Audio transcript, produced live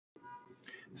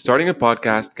Starting a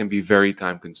podcast can be very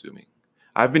time consuming.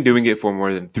 I've been doing it for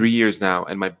more than 3 years now,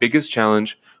 and my biggest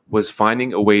challenge was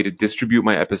finding a way to distribute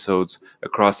my episodes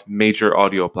across major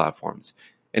audio platforms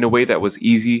in a way that was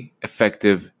easy,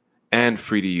 effective, and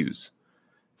free to use.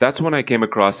 That's when I came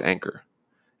across Anchor.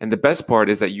 And the best part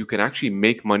is that you can actually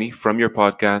make money from your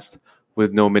podcast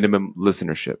with no minimum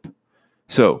listenership.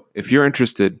 So, if you're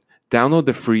interested, download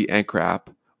the free Anchor app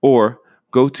or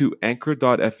go to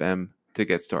anchor.fm to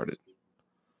get started.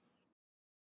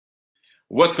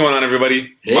 What's going on,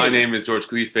 everybody? Hey. My name is George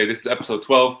Khalife. This is episode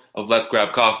 12 of Let's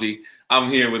Grab Coffee. I'm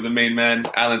here with the main man,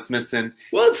 Alan Smithson.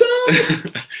 What's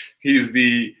up? He's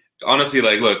honestly,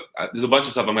 look, there's a bunch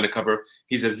of stuff I'm going to cover.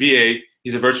 He's a VA.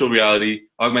 He's a virtual reality,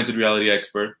 augmented reality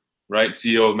expert, right?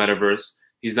 CEO of Metaverse.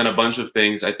 He's done a bunch of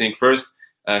things. I think first,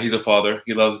 he's a father.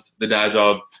 He loves the dad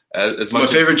job as much. My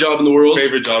favorite job in the world.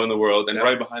 Favorite job in the world. And Yeah.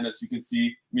 right behind us, you can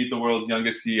see, meet the world's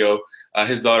youngest CEO.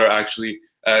 His daughter actually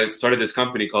started this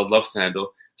company called Love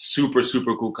Sandal. Super,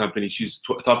 super cool company. She's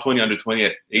top 20 under 20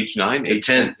 at age 9. Age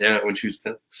 10, yeah, when she was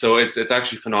 10. So it's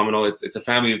actually phenomenal. It's a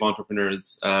family of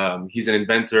entrepreneurs. He's an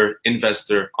inventor,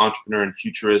 investor, entrepreneur, and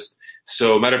futurist.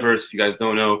 So Metaverse, if you guys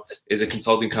don't know, is a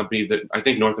consulting company that I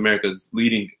think North America's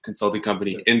leading consulting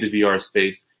company in the VR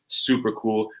space. Super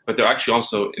cool. But they're actually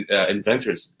also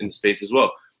inventors in the space as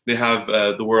well. They have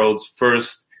the world's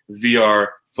first VR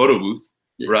photo booth,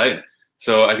 right?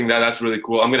 So I think that's really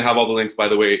cool. I'm going to have all the links, by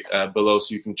the way, below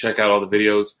so you can check out all the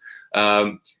videos.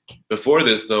 Before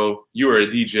this, though, you were a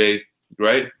DJ,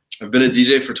 right? I've been a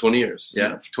DJ for 20 years.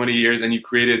 Yeah. 20 years, and you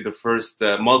created the first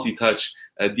multi-touch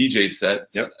DJ set.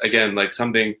 Yep. Again, like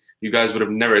something you guys would have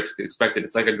never expected.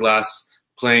 It's like a glass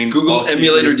plane. Google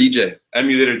emulator DJ.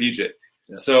 Emulator DJ.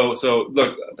 Yeah. So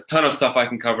look, a ton of stuff I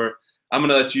can cover. I'm going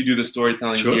to let you do the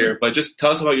storytelling here, but just tell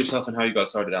us about yourself and how you got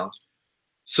started, Alan.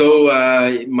 So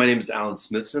my name is Alan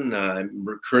Smithson. I'm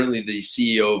currently the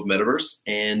CEO of Metaverse.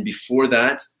 And before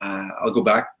that, I'll go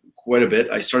back quite a bit.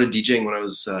 I started DJing when I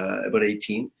was about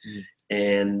 18.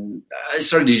 And I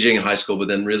started DJing in high school, but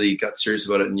then really got serious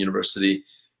about it in university.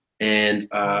 And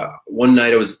one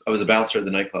night I was a bouncer at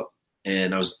the nightclub.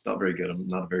 And I was not very good. I'm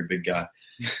not a very big guy.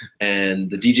 And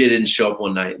the DJ didn't show up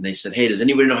one night. And they said, hey, does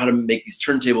anybody know how to make these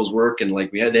turntables work? And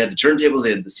they had the turntables,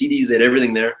 they had the CDs, they had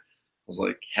everything there. I was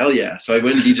like, hell yeah. So I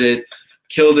went and DJ'd,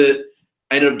 killed it.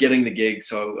 I ended up getting the gig.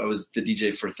 So I was the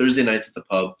DJ for Thursday nights at the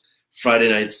pub. Friday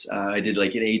nights, I did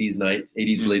like an 80s night,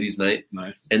 80s ladies night.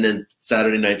 Nice. And then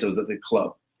Saturday nights, I was at the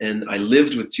club. And I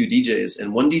lived with two DJs.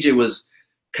 And one DJ was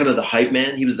kind of the hype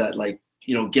man. He was that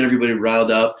get everybody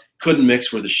riled up. Couldn't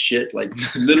mix worth a shit.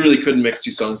 Literally couldn't mix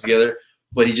two songs together.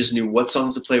 But he just knew what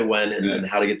songs to play when and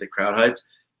how to get the crowd hyped.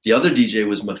 The other DJ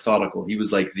was methodical. He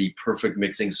was like the perfect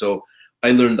mixing. So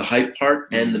I learned the hype part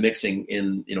and the mixing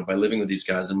by living with these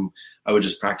guys, and I would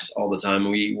just practice all the time.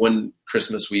 And one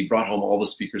Christmas, we brought home all the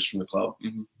speakers from the club.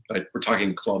 We're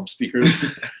talking club speakers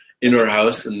in our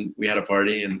house, and we had a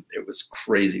party, and it was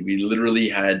crazy. We literally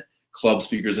had club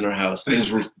speakers in our house.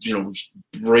 Things were,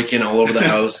 breaking all over the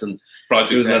house, and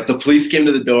the police came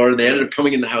to the door. They ended up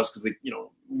coming in the house because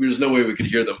there was no way we could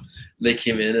hear them. They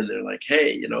came in and they're like,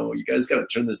 hey, you guys got to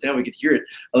turn this down. We could hear it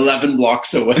 11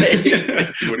 blocks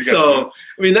away. So,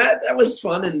 that was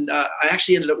fun. And I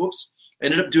actually ended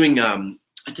up doing, I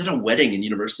did a wedding in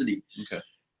university. Okay.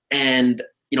 And,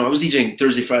 I was DJing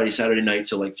Thursday, Friday, Saturday night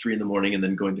till 3 a.m. and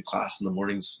then going to class in the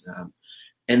mornings.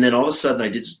 And then all of a sudden I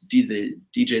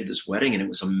DJ'd this wedding, and it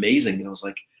was amazing.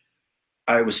 And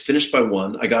I was finished by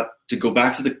 1. I got to go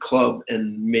back to the club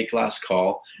and make last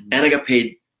call, and I got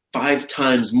paid 5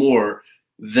 times more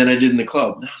than I did in the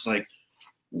club. And I was like,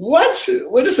 what?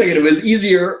 Wait a second. It was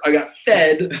easier. I got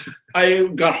fed. I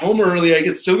got home early. I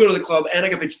could still go to the club, and I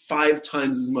got paid 5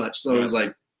 times as much. So I was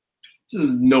like, this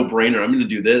is no brainer. I'm going to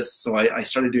do this. So I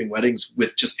started doing weddings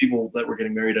with just people that were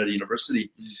getting married out of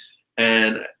university.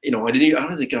 And, I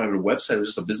don't think I had a website. It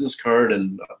was just a business card,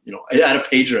 and, I had a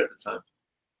pager at the time.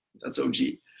 That's OG.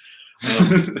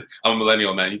 I'm a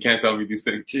millennial, man. You can't tell me these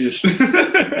things. Dude,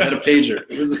 I had a pager.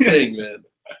 It was a thing, man.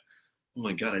 Oh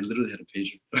my God, I literally had a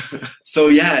pager. So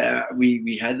yeah,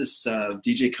 we had this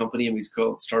DJ company, and we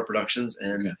called it Star Productions,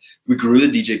 and we grew the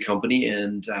DJ company,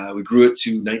 and we grew it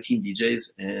to 19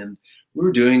 DJs, and we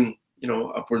were doing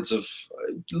upwards of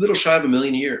a little shy of $1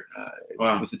 million a year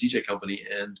with the DJ company,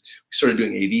 and we started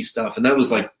doing AV stuff, and that was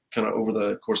kind of over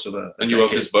the course of a And you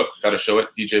wrote this book, Gotta Show It,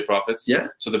 DJ Profits. Yeah.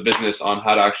 So the business on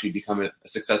how to actually become a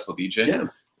successful DJ.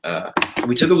 Yeah.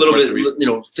 We took a little bit,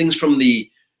 things from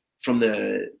the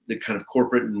kind of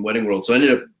corporate and wedding world. So I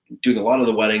ended up doing a lot of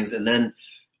the weddings, and then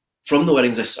from the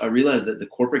weddings, I realized that the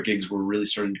corporate gigs were really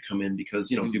starting to come in because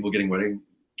people getting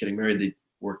married,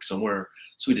 work somewhere.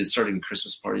 So we started doing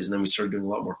Christmas parties, and then we started doing a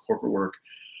lot more corporate work.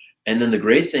 And then the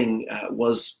great thing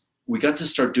was we got to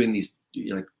start doing these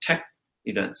like tech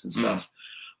events and stuff.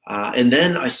 And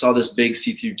then I saw this big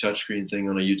see-through touchscreen thing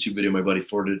on a YouTube video. My buddy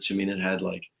forwarded it to me, and it had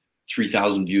like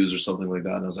 3,000 views or something like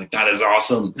that. And I was like, that is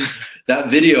awesome. That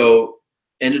video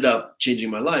ended up changing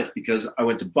my life because I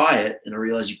went to buy it, and I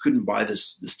realized you couldn't buy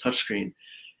this touchscreen.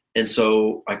 And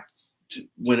so I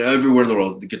went everywhere in the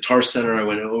world, the Guitar Center. I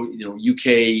went,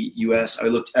 UK, US. I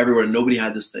looked everywhere. Nobody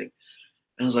had this thing.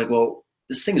 And I was like, well,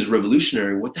 this thing is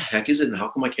revolutionary. What the heck is it? And how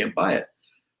come I can't buy it?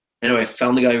 Anyway, I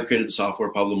found the guy who created the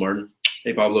software, Pablo Martin.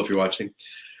 Hey, Pablo, if you're watching.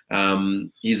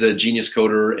 He's a genius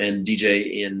coder and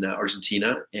DJ in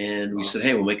Argentina. And we said,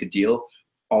 hey, we'll make a deal.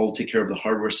 I'll take care of the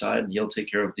hardware side, and he'll take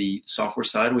care of the software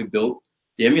side. And we built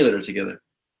the emulator together.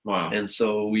 Wow. And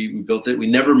so we built it. We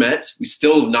never met. We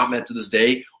still have not met to this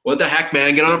day. What the heck,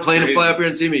 man? Get on a plane and fly up here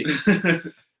and see me.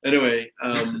 Anyway,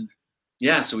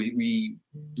 so we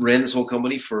ran this whole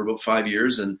company for about 5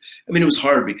 years. And I mean, it was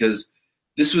hard because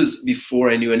this was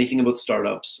before I knew anything about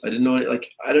startups. I didn't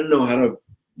know how to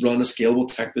run a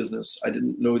scalable tech business. I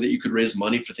didn't know that you could raise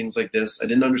money for things like this. I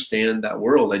didn't understand that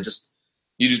world. You just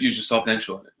used your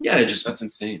self-potential on it. Yeah, that's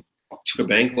insane. Took a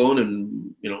bank loan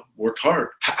and worked hard.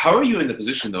 How are you in the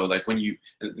position though? Like when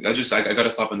I got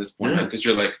to stop on this point because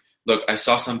you're like, look, I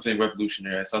saw something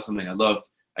revolutionary. I saw something I loved.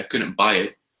 I couldn't buy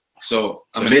it, so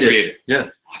I'm gonna create it. Yeah.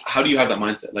 How do you have that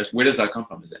mindset? Like, where does that come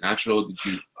from? Is it natural? Did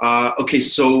you? Okay,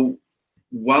 so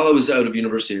while I was out of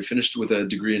university, I finished with a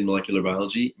degree in molecular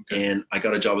biology, and I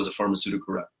got a job as a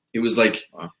pharmaceutical rep. It was like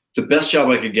the best job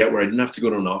I could get, where I didn't have to go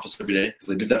to an office every day, because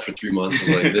I did that for 3 months.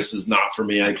 I was like, this is not for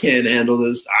me. I can't handle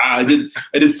this. I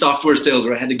did software sales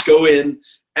where I had to go in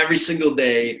every single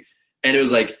day, and it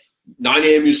was like 9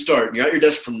 a.m. you start. You're at your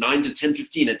desk from 9 to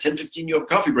 10:15. At 10:15 you have a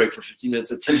coffee break for 15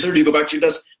 minutes. At 10:30 you go back to your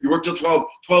desk. You work till 12.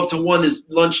 12 to 1 is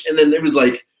lunch, and then it was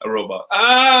like a robot.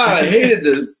 I hated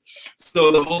this.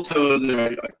 So the whole time I was there,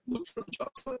 I looked for a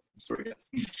job. Story, yes.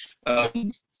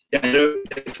 I had a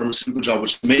pharmaceutical job,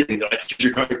 which is amazing. They're like,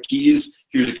 here's your keys,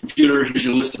 here's your computer, here's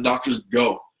your list of doctors,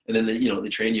 go. And then they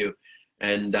train you.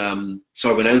 And so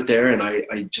I went out there and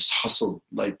I just hustled.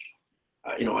 Like,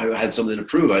 I had something to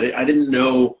prove. I didn't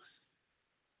know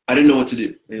what to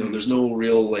do. There's no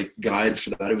real like guide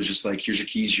for that. It was just like, here's your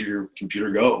keys, here's your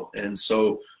computer, go. And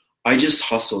so I just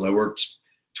hustled. I worked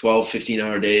 12,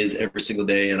 15-hour days every single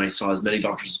day, and I saw as many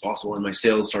doctors as possible, and my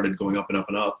sales started going up and up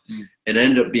and up, and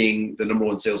ended up being the number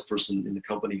one salesperson in the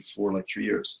company for like 3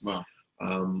 years. Wow.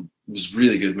 It was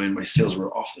really good. My sales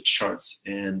were off the charts,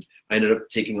 and I ended up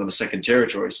taking on a second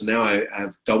territory. So now I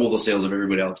have double the sales of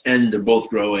everybody else, and they're both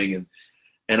growing.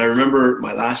 And I remember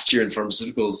my last year in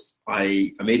pharmaceuticals,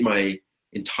 I made my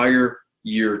entire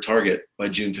year target by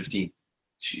June 15th.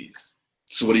 Jeez.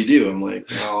 So what do? I'm like,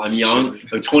 well, I'm young.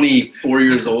 I'm 24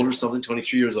 years old or something,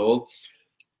 23 years old.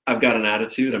 I've got an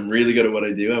attitude. I'm really good at what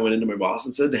I do. I went into my boss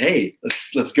and said, hey,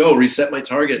 let's go, reset my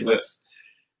target.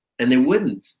 And they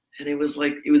wouldn't. And it was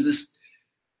this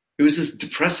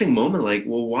depressing moment. Like,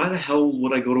 well, why the hell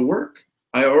would I go to work?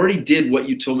 I already did what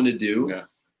you told me to do. Yeah.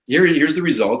 Here's the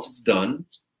results. It's done.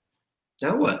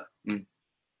 Now what?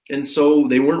 And so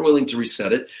they weren't willing to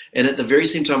reset it. And at the very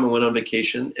same time, I went on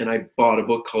vacation and I bought a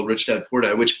book called Rich Dad Poor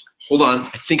Dad, which, hold on,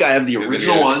 I think I have the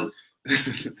original one. I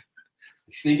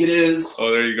think it is. Oh,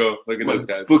 there you go. Look at those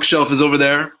guys. Bookshelf is over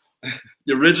there.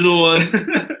 The original one.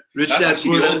 Rich Dad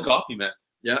Poor Dad. Old copy, man.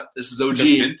 Yeah, this is OG.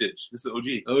 Vintage. This is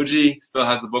OG. OG. Still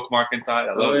has the bookmark inside.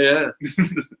 I love it. Yeah.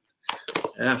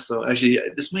 Yeah, so actually,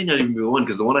 this might not even be the one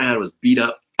because the one I had was beat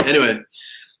up. Anyway.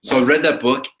 So I read that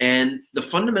book, and the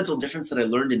fundamental difference that I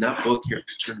learned in that book here,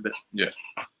 turn a bit. Yeah.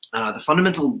 The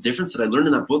fundamental difference that I learned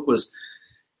in that book was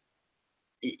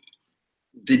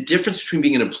the difference between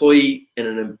being an employee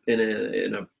and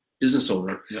a business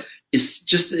owner is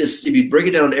just this. If you break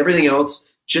it down to everything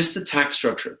else, just the tax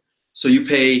structure. So you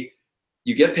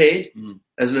get paid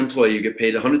as an employee. You get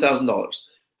paid $100,000.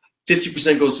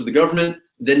 50% goes to the government.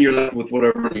 Then you're left with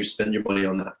whatever you spend your money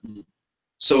on that.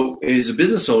 So as a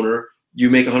business owner, you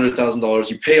make $100,000,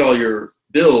 you pay all your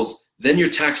bills, then you're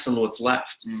taxed on what's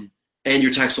left. And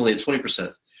you're taxed only at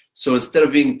 20%. So instead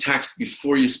of being taxed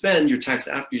before you spend, you're taxed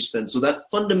after you spend. So that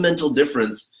fundamental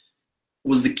difference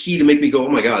was the key to make me go, oh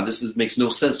my God, makes no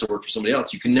sense to work for somebody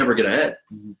else. You can never get ahead.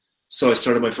 So I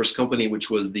started my first company, which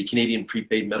was the Canadian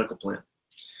Prepaid Medical Plan.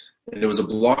 And it was a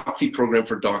block fee program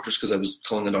for doctors because I was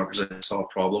calling on doctors I saw a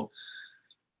problem.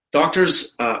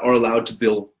 Doctors are allowed to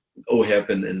bill OHIP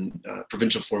and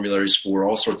provincial formularies for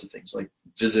all sorts of things like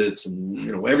visits and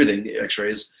everything,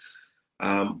 X-rays.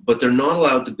 But they're not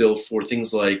allowed to bill for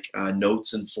things like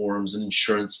notes and forms and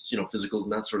insurance, physicals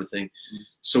and that sort of thing.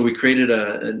 So we created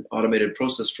an automated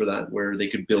process for that where they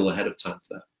could bill ahead of time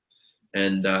for that.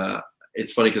 And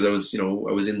it's funny because I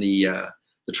was in the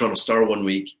Toronto Star one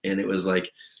week, and it was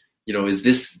like, is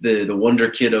this the wonder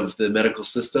kid of the medical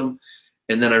system?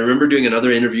 And then I remember doing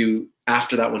another interview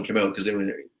after that one came out because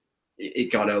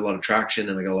it got a lot of traction,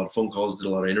 and I got a lot of phone calls, did a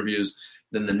lot of interviews.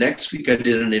 Then the next week I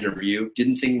did an interview,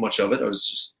 didn't think much of it. I was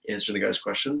just answering the guy's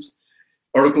questions.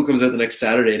 Article comes out the next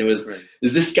Saturday, and it was,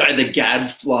 is this guy the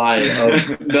gadfly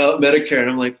of Medicare? And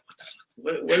I'm like,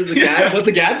 what is a gad? What's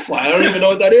a gadfly? I don't even know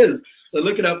what that is. So I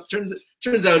look it up.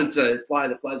 Turns out it's a fly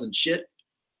that flies on shit.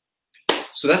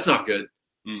 So that's not good.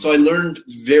 So I learned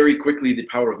very quickly the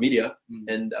power of media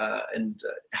and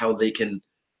how they can,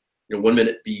 1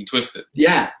 minute be twisted.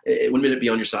 Yeah, 1 minute be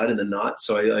on your side and then not.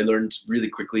 So I learned really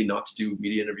quickly not to do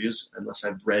media interviews unless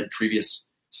I've read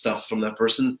previous stuff from that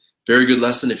person. Very good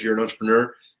lesson if you're an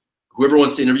entrepreneur. Whoever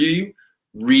wants to interview you,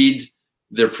 read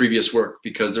their previous work,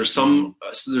 because there's some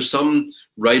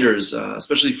writers,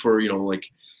 especially for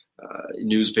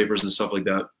newspapers and stuff like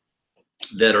that,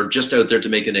 that are just out there to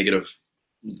make a negative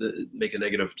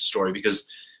story because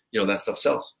that stuff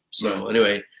sells. So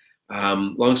anyway.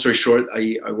 Long story short,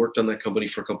 I worked on that company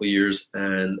for a couple of years,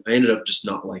 and I ended up just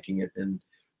not liking it and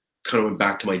kind of went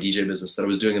back to my DJ business that I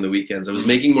was doing on the weekends. I was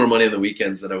making more money on the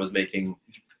weekends than I was making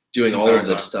doing all of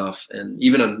this stuff. And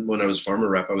even when I was farmer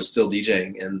rep, I was still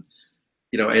DJing, and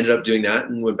I ended up doing that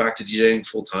and went back to DJing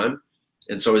full time.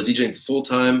 And so I was DJing full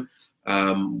time.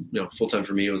 Full time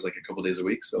for me, it was like a couple of days a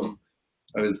week. So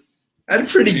I had a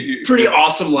pretty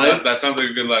awesome life. That sounds like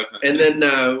a good life, man. And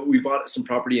then we bought some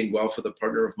property in Guelph with a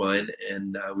partner of mine,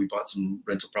 and we bought some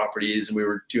rental properties, and we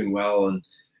were doing well. And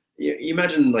you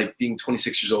imagine like being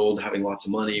 26 years old, having lots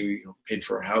of money. We paid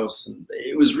for our house, and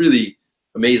it was really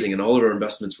amazing. And all of our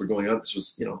investments were going up. This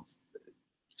was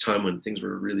time when things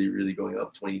were really, really going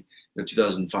up.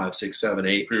 2005, 6, 7,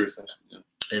 8. Pre-recession. Yeah.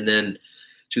 And then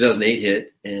 2008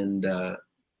 hit, and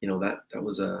that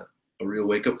was a real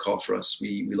wake-up call for us.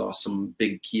 We lost some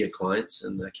big key clients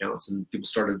and accounts, and people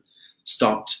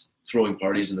stopped throwing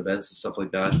parties and events and stuff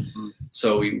like that.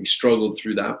 So we struggled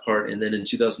through that part. And then in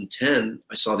 2010,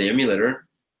 I saw the emulator,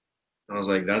 and I was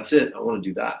like, that's it. I want to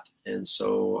do that. And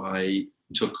so I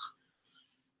took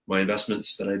my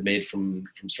investments that I'd made from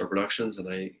Star Productions, and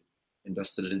I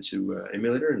invested it into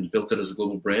emulator and built it as a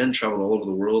global brand, traveled all over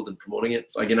the world and promoting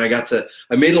it. Again,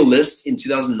 I made a list in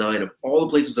 2009 of all the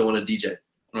places I want to DJ.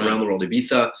 Around the world.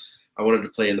 Ibiza, I wanted to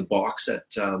play in the box at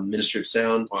Ministry of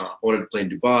Sound. Wow. I wanted to play in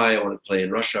Dubai. I wanted to play in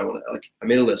Russia. I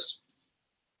made a list,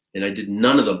 and I did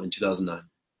none of them in 2009.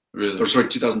 Really? Or sorry,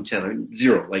 2010.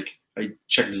 Zero. I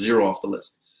checked zero off the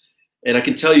list. And I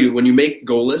can tell you, when you make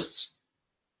goal lists,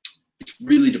 it's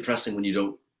really depressing when you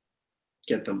don't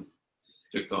get them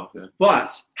ticked off. Yeah.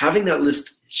 But having that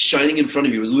list shining in front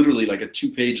of you was literally like a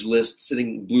 2-page list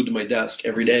sitting glued to my desk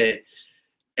every day.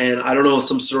 And I don't know,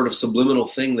 some sort of subliminal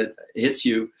thing that hits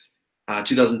you.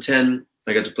 2010,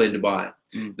 I got to play in Dubai.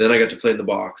 Then I got to play in the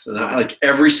box. And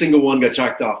every single one got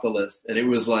checked off the list. And it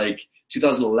was like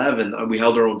 2011, we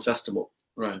held our own festival.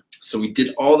 Right. So we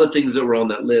did all the things that were on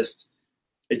that list.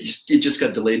 It just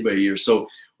got delayed by a year. So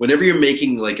whenever you're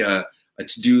making like a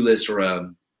to-do list or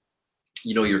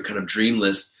your kind of dream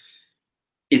list,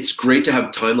 it's great to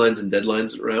have timelines and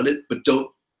deadlines around it, but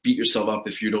don't beat yourself up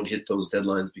if you don't hit those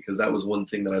deadlines, because that was one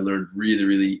thing that I learned really,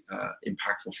 really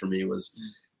impactful for me was,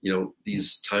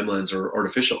 these timelines are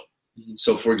artificial.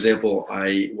 So for example,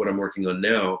 what I'm working on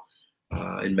now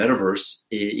in Metaverse,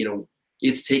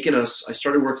 it's taken us, I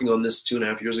started working on this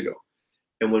 2.5 years ago.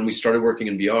 And when we started working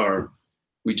in VR,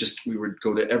 we would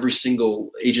go to every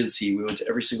single agency. We went to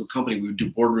every single company. We would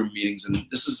do boardroom meetings. And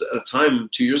this is at a time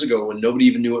 2 years ago when nobody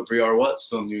even knew what VR was.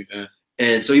 Still new, yeah.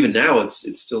 And so even now it's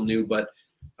still new, but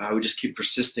I would just keep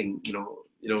persisting,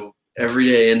 every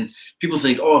day. And people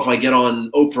think, if I get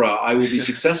on Oprah, I will be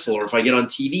successful. Or if I get on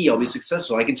TV, I'll be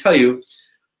successful. I can tell you,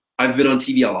 I've been on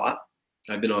TV a lot.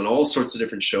 I've been on all sorts of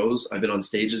different shows. I've been on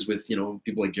stages with,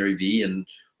 people like Gary Vee and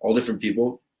all different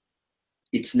people.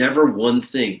 It's never one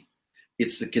thing.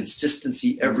 It's the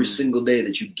consistency every single day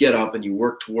that you get up and you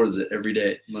work towards it every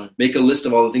day. Right. Make a list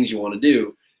of all the things you want to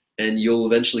do, and you'll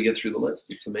eventually get through the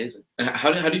list. It's amazing. And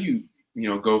how did you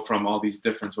go from all these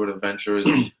different sort of ventures?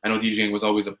 I know DJing was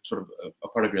always a sort of a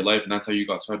part of your life, and that's how you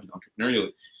got started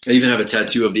entrepreneurially. I even have a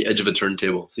tattoo of the edge of a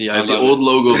turntable. See, I have the old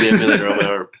logo of the emulator on my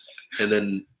arm, and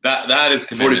then that is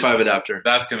commitment. 45 adapter.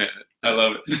 That's commitment. I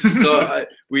love it. So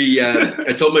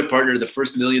I told my partner the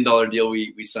first $1 million deal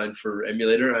we signed for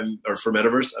emulator, or for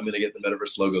Metaverse, I'm going to get the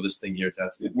Metaverse logo, this thing here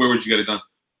tattooed. Where would you get it done?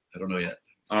 I don't know yet.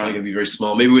 It's probably gonna be very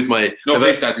small. Maybe with my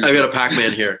face tattoo. I got a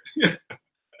Pac-Man here. Yeah.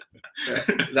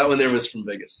 That one there was from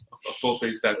Vegas. A full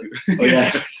face tattoo. Oh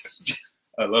yeah,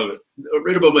 I love it.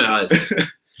 Right above my eyes.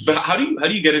 But how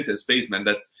do you get into a space, man?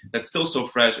 That's still so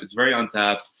fresh. It's very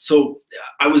untapped. So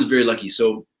I was very lucky.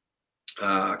 So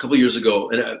a couple of years ago,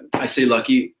 and I say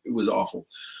lucky, it was awful.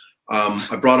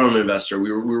 I brought on an investor.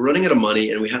 We were running out of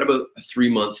money, and we had about a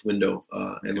 3-month window.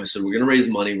 And I said, we're going to raise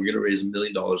money. We're going to raise $1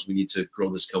 million. We need to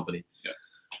grow this company. Yeah.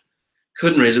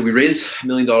 Couldn't raise it. We raised $1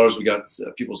 million. We got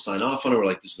people to sign off on it. We're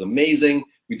like, this is amazing.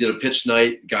 We did a pitch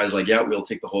night. Guys like, yeah, we'll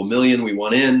take the whole $1 million. We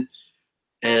won in.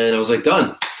 And I was like,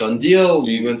 done deal.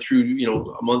 We went through,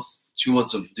 a month, 2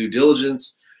 months of due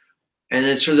diligence. And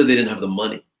then it turns out they didn't have the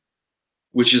money,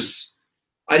 which is,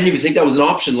 I didn't even think that was an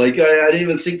option. Like, I didn't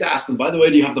even think to ask them, by the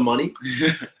way, do you have the money?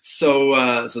 So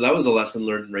that was a lesson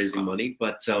learned in raising money.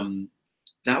 But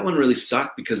that one really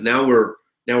sucked because now we're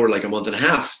like a month and a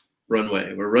half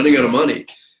runway. We're running out of money.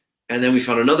 And then we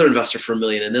found another investor for $1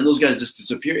 million. And then those guys just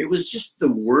disappeared. It was just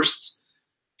the worst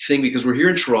thing because we're here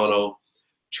in Toronto.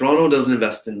 Toronto doesn't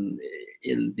invest in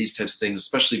these types of things,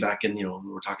 especially back in,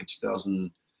 we're talking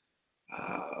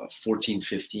 2014,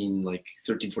 15, like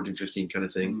 13, 14, 15 kind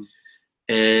of thing. Mm-hmm.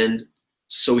 And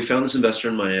so we found this investor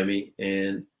in Miami,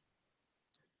 and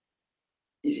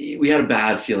we had a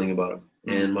bad feeling about him.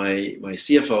 Mm-hmm. And my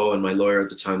CFO and my lawyer at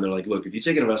the time, they're like, look, if you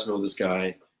take an investment with this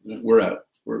guy, we're out.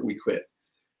 We quit.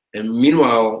 And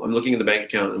meanwhile, I'm looking at the bank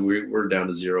account, and we're down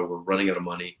to zero. We're running out of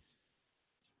money.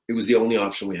 It was the only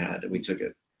option we had, and we took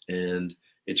it. And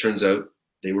it turns out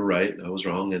they were right. I was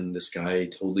wrong. And this guy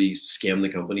totally scammed the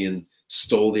company and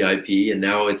stole the IP. And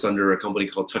now it's under a company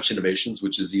called Touch Innovations,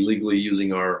 which is illegally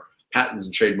using our patents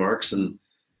and trademarks. And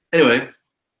anyway,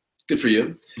 good for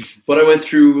you. But I went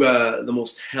through the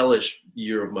most hellish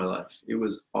year of my life. It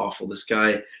was awful. This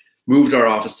guy moved our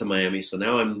office to Miami. So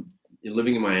now I'm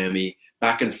living in Miami,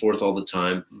 back and forth all the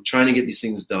time, trying to get these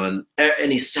things done.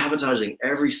 And he's sabotaging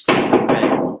every step of the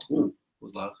way. Ooh,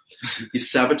 was loud.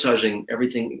 He's sabotaging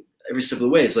everything every step of the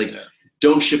way. It's like,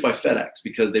 don't ship by FedEx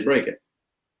because they break it.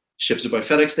 Ships it by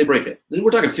FedEx, they break it.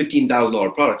 We're talking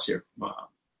 $15,000 products here. Wow.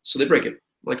 So they break it. I'm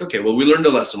like, okay, well, we learned a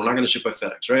lesson. We're not going to ship by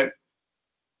FedEx, right?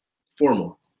 4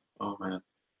 more. Oh, man.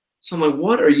 So I'm like,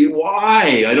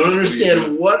 why? I don't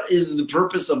understand. What is the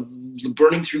purpose of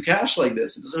burning through cash like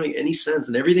this? It doesn't make any sense.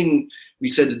 And everything we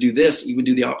said to do this, he would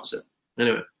do the opposite.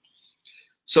 Anyway.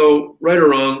 So right or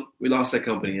wrong, we lost that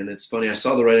company. And it's funny. I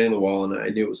saw the writing on the wall, and I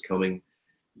knew it was coming.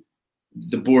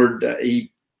 The board,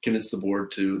 he convinced the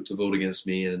board to vote against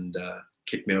me and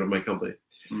kick me out of my company.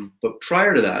 But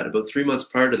prior to that, about 3 months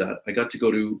prior to that, I got to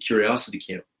go to Curiosity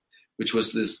Camp, which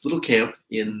was this little camp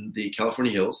in the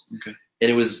California hills. Okay. And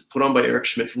it was put on by Eric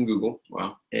Schmidt from Google.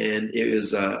 Wow. And it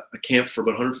was a camp for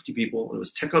about 150 people. And it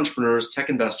was tech entrepreneurs, tech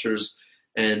investors,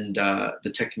 and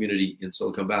the tech community in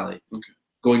Silicon Valley. Okay.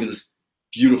 Going to this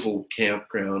beautiful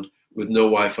campground with no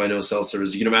Wi-Fi, no cell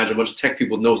service. You can imagine a bunch of tech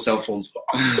people with no cell phones.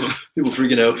 People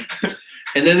freaking out.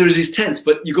 And then there was these tents.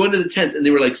 But you go into the tents, and they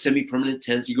were like semi-permanent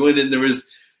tents. You go in, and there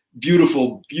was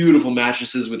beautiful, beautiful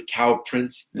mattresses with cow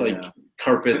prints, like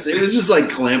carpets. It was just like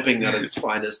glamping at its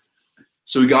finest.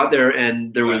 So we got there,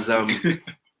 and there was it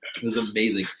was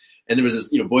amazing. And there was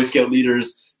this, Boy Scout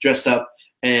leaders dressed up,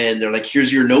 and they're like,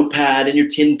 "Here's your notepad and your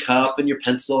tin cup and your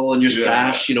pencil and your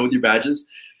sash, with your badges."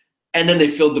 And then they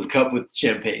filled the cup with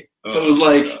champagne. So it was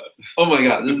like, oh my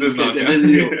God, this is good. And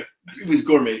then it was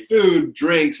gourmet food,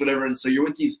 drinks, whatever. And so you're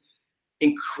with these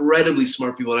incredibly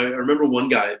smart people. And I remember one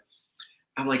guy.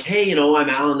 I'm like, hey, I'm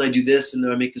Alan. I do this, and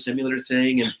I make this emulator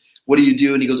thing. And what do you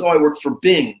do? And he goes, oh, I work for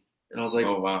Bing. And I was like,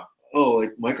 oh wow. Oh,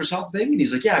 like Microsoft Bing? And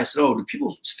he's like, yeah. I said, oh, do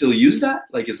people still use that?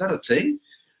 Like, is that a thing?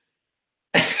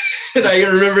 And I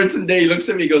remember today, he looks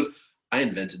at me, he goes, I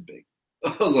invented Bing.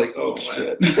 I was like, oh,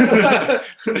 shit. I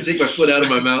take my foot out of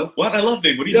my mouth. What? I love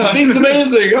Bing. What are you talking Bing's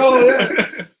amazing. Oh,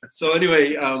 yeah. So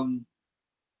anyway,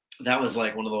 that was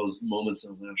like one of those moments. I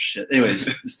was like, oh, shit.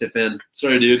 Anyways, Stefan,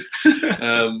 sorry, dude.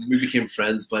 We became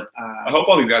friends, but I hope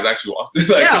all these guys actually watch this.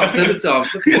 Yeah, I'll send it to them.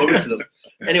 Flip over to them.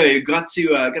 Anyway, got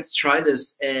to try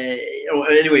this.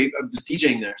 Anyway, I was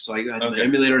DJing there, so I had my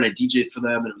emulator and I DJed for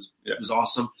them, and it was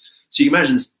awesome. So you can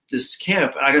imagine this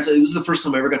camp. And it was the first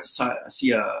time I ever got to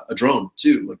see a drone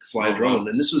too, like fly a drone.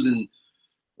 And this was in, I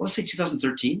want to say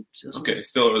 2013. Okay,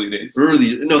 still early days.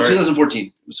 2014.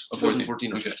 It was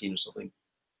 2014 or 15 or something.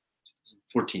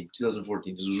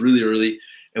 2014. This was really early,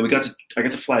 and I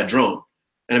got to fly a drone.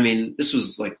 And I mean, this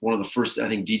was like one of the first, I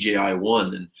think, DJI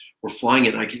one, and we're flying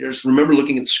it. And I just remember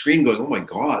looking at the screen, going, "Oh my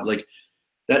God!" Like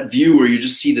that view where you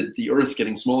just see the Earth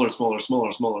getting smaller and smaller and smaller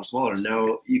and smaller and smaller. And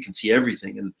now you can see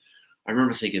everything. And I I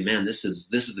remember thinking, man, this is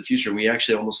the future. We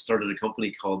actually almost started a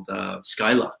company called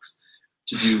Skylux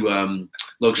to do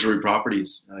luxury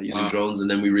properties using drones, and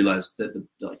then we realized that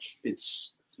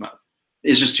it's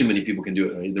just too many people can do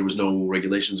it. Right? There was no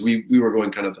regulations. We were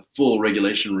going kind of the full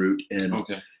regulation route, and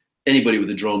anybody with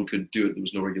a drone could do it. There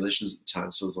was no regulations at the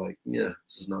time, so I was like, yeah,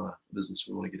 this is not a business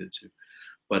we want to get into.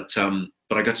 But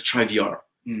I got to try VR.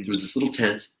 There was this little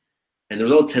tent, and there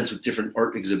was all tents with different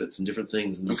art exhibits and different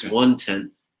things. And this one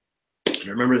tent, and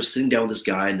I remember sitting down with this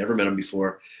guy. I never met him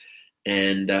before,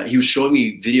 and he was showing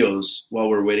me videos while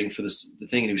we were waiting for the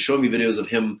thing. And he was showing me videos of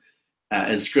him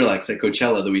and Skrillex at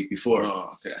Coachella the week before.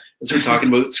 Oh, okay. And so we're talking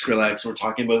about Skrillex, we're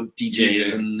talking about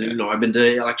DJs, and you know, I've been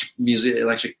to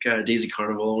Electric Daisy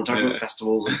Carnival, and we're talking about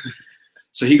festivals. And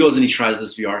so he goes and he tries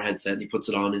this VR headset, and he puts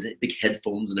it on, his big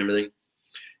headphones and everything,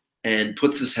 and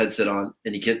puts this headset on,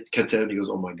 and he cuts out, and he goes,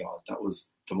 "Oh my God, that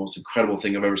was the most incredible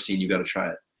thing I've ever seen. You got to try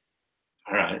it."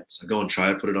 All right, so I go and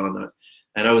try it, put it on,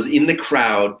 and I was in the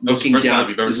crowd looking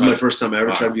down. This is my first time I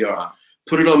ever tried VR. Wow.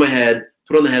 Put it on my head.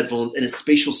 Put on the headphones, and it's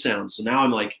spatial sound. So now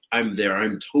I'm there.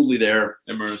 I'm totally there.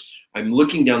 Immersed. I'm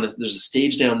looking down. There's a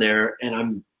stage down there, and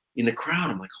I'm in the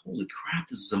crowd. I'm like, holy crap,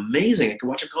 this is amazing. I can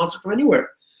watch a concert from anywhere.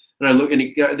 And I look, and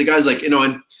the guy's like, you know,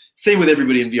 and same with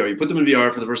everybody in VR. You put them in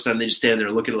VR for the first time, they just stand there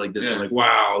and look at it like this. I'm like,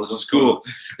 wow, this is cool.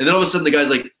 And then all of a sudden, the guy's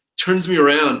like, turns me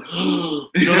around.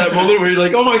 You know that moment where you're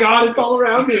like, oh my God, it's all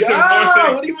around me.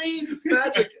 What do you mean? It's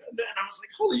magic. And I was like,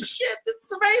 holy shit, this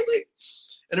is amazing.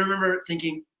 And I remember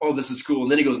thinking, oh, this is cool. And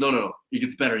then he goes, no. It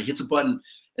gets better. And he hits a button.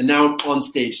 And now I'm on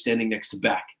stage standing next to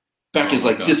Beck. Beck is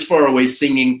like this far away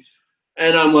singing.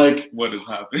 And I'm like, what is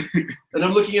happening? And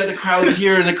I'm looking at the crowds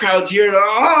here and the crowds here. And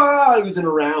I was in a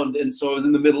round. And so I was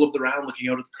in the middle of the round looking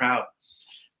out at the crowd.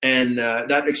 And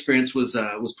that experience was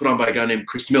put on by a guy named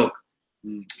Chris Milk,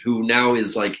 who now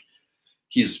is like,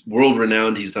 he's world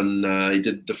renowned. He's done. He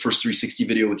did the first 360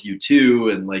 video with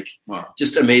E12, and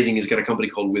just amazing. He's got a company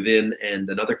called Within and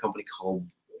another company called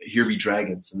Here Be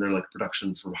Dragons, and they're like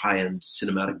production for high end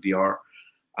cinematic VR.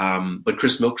 But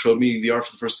Chris Milk showed me VR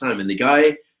for the first time, and the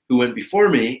guy who went before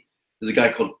me is a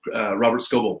guy called Robert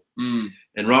Scoble,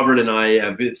 and Robert and I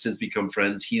have since become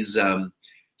friends. He's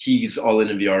all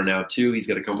in VR now too. He's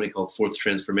got a company called Fourth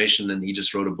Transformation, and he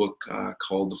just wrote a book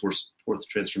called The Fourth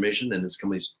Transformation, and his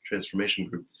company's Transformation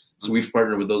Group. So we've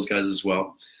partnered with those guys as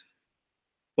well.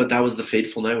 But that was the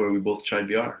fateful night where we both tried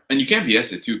VR. And you can't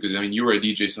BS it too, because I mean, you were a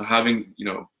DJ, so having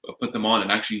put them on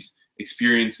and actually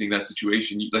experiencing that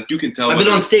situation, you can tell. I've been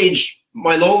on stage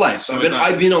my whole life. So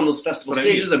I've been on those festival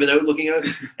stages. I've been out looking at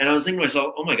it, and I was thinking to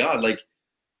myself, oh my God,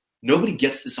 nobody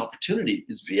gets this opportunity.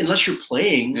 Unless you're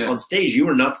playing on stage, you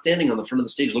are not standing on the front of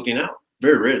the stage looking out.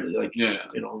 Very rarely.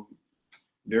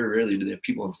 Very rarely do they have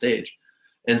people on stage.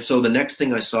 And so the next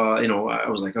thing I saw, I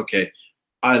was like, okay,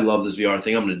 I love this VR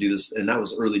thing. I'm going to do this. And that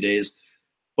was early days.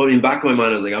 But in the back of my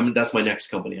mind, I was like, that's my next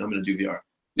company. I'm going to do VR.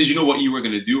 Did you know what you were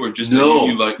going to do, or just no?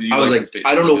 I was like,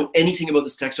 I don't know anything about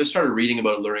this tech. So I started reading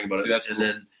about it, learning about it. That's cool. And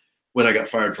then when I got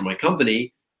fired from my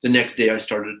company, the next day I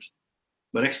started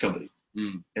my next company.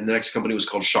 And the next company was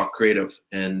called Shock Creative,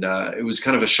 and it was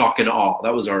kind of a shock and awe.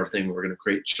 That was our thing. We were going to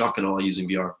create shock and awe using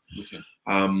VR. Okay.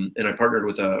 And I partnered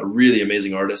with a really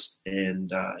amazing artist,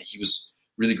 and he was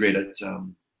really great at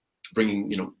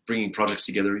bringing projects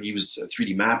together. He was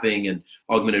 3D mapping and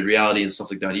augmented reality and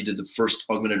stuff like that. He did the first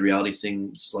augmented reality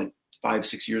things like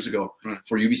 5-6 years ago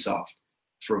for Ubisoft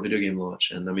for a video game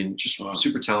launch. And I mean, just a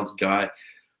super talented guy.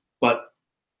 But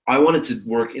I wanted to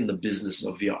work in the business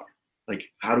of VR. Like,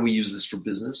 how do we use this for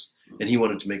business? And he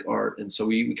wanted to make art. And so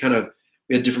we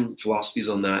had different philosophies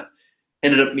on that.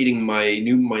 Ended up meeting my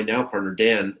now partner,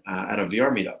 Dan, at a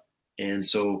VR meetup. And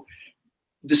so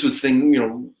this was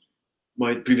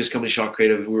my previous company, Shock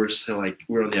Creative, we were just kind of like,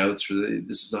 we're on the outs,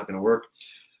 this is not going to work.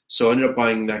 So I ended up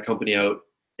buying that company out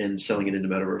and selling it into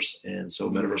Metaverse. And so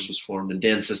Metaverse was formed. And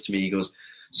Dan says to me, he goes,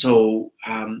 so,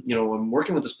 I'm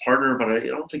working with this partner, but I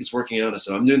don't think it's working out. I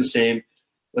said, I'm doing the same.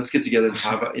 Let's get together and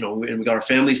have, and we got our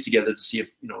families together to see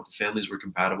if, the families were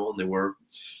compatible, and they were.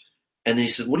 And then he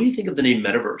said, what do you think of the name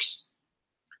Metaverse?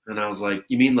 And I was like,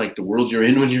 you mean like the world you're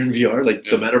in when you're in VR, like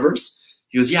the Metaverse?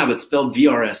 He goes, yeah, but spelled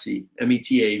VRSE,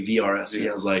 METAVRSE.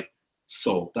 I was like,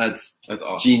 so that's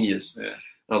awesome. Genius. Yeah.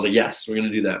 I was like, yes, we're going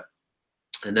to do that.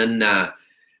 And then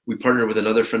we partnered with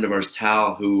another friend of ours,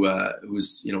 Tal,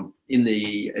 who's in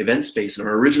the event space. And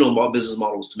our original business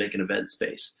model was to make an event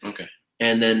space. Okay.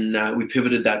 And then we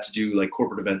pivoted that to do like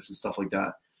corporate events and stuff like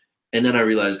that. And then I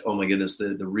realized, oh my goodness,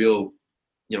 the real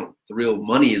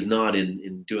money is not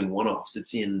in doing one-offs.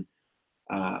 It's in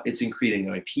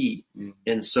creating IP.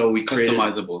 And so we created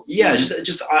customizable. Yeah,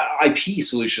 just IP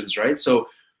solutions, right? So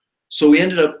we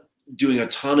ended up doing a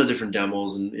ton of different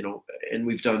demos, and and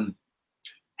we've done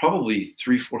probably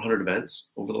 300-400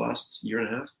 events over the last year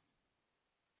and a half.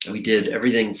 And we did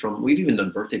everything from, we've even done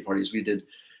birthday parties. We did,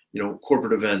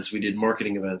 corporate events. We did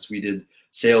marketing events. We did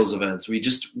sales events. We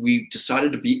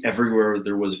decided to be everywhere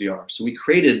there was VR. So we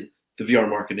created the VR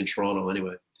market in Toronto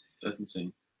anyway. That's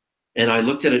insane. And I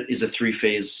looked at it as a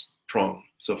 3-phase prong.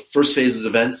 So first phase is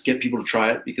events, get people to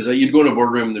try it, because you'd go in a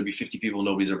boardroom and there'd be 50 people,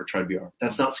 nobody's ever tried VR.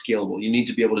 That's not scalable. You need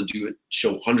to be able to do it,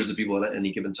 show hundreds of people at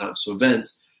any given time. So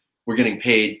events, we're getting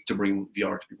paid to bring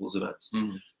VR to people's events.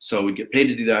 Mm-hmm. So we'd get paid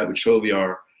to do that. We'd show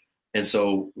VR. And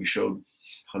so we showed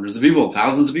hundreds of people,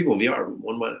 thousands of people VR,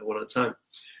 one at a time.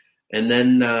 And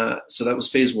then, so that was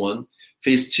phase one.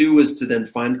 Phase two was to then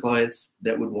find clients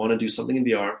that would want to do something in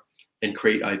VR and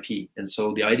create IP. And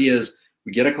so the idea is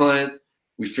we get a client,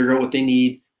 we figure out what they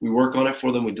need, we work on it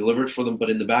for them, we deliver it for them, but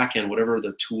in the back end, whatever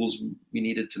the tools we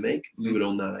needed to make, we would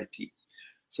own that IP.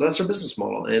 So that's our business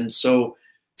model. And so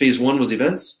phase one was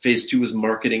events, phase two was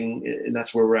marketing, and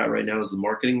that's where we're at right now, is the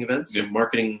marketing events, and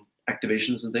marketing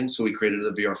activations and things. So we created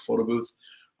a VR photo booth.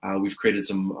 We've created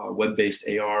some web-based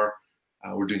AR.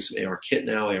 We're doing some AR kit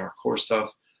now, AR core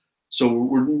stuff. So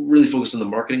we're really focused on the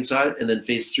marketing side. And then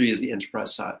phase three is the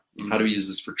enterprise side. Mm-hmm. How do we use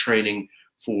this for training,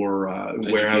 for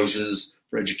warehouses,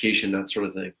 for education, that sort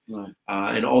of thing. Right.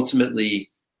 And ultimately,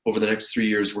 over the next 3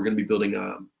 years, we're going to be building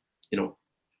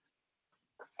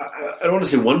I don't want to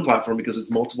say one platform because it's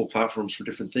multiple platforms for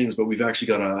different things, but we've actually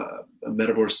got a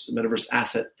metaverse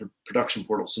asset production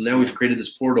portal. So now we've created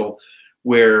this portal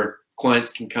where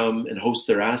clients can come and host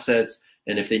their assets.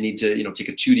 And if they need to, take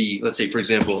a 2D, let's say, for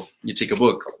example, you take a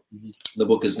book, the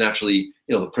book is naturally,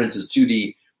 the print is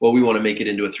 2D. Well, we want to make it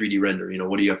into a 3D render.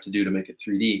 What do you have to do to make it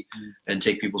 3D and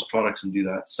take people's products and do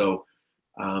that? So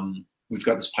we've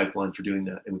got this pipeline for doing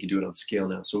that, and we can do it on scale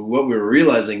now. So what we were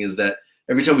realizing is that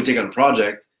every time we take on a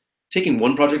project, taking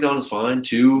one project on is fine.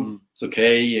 2, it's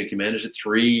okay. You can manage it.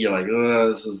 3, you're like,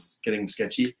 oh, this is getting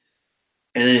sketchy.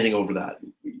 And anything over that,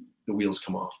 the wheels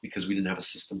come off because we didn't have a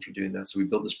system for doing that. So we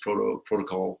built this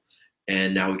protocol,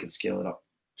 and now we can scale it up.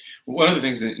 One of the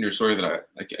things in your story that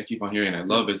I keep on hearing and I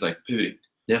love is like pivoting.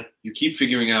 Yeah, you keep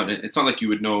figuring out, and it's not like you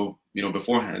would know,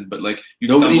 beforehand, but like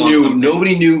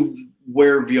nobody knew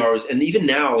where VR is, and even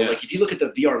now, like if you look at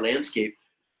the VR landscape,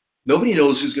 nobody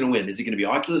knows who's going to win. Is it going to be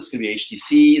Oculus? Is it going to be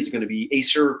HTC? Is it going to be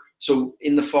Acer? So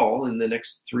in the fall, in the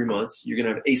next 3 months, you're going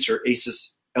to have Acer,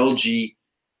 Asus, LG,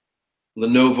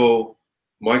 Lenovo,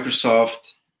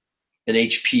 Microsoft, and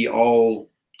HP all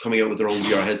coming out with their own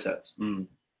VR headsets.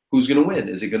 Who's going to win?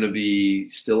 Is it going to be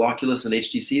still Oculus and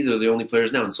HTC? They're the only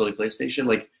players now, and Sony PlayStation.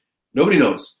 Like, nobody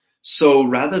knows. So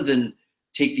rather than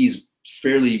take these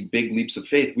fairly big leaps of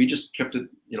faith, we just kept it,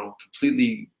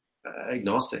 completely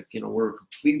agnostic. We're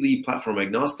completely platform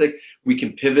agnostic. We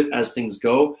can pivot as things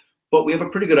go, but we have a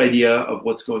pretty good idea of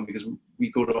what's going, because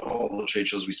we go to all the trade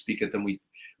shows, we speak at them. We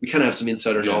kind of have some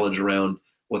insider knowledge around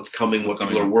what's coming, what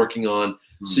people are working on.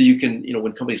 So you can,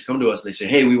 when companies come to us and they say,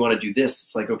 hey, we want to do this,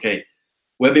 it's like, okay,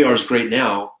 WebAR is great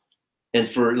now, and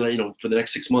for the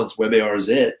next 6 months, WebAR is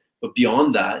it. But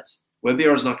beyond that,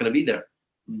 WebAR is not going to be there,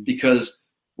 because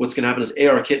what's going to happen is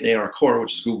AR Kit and AR Core,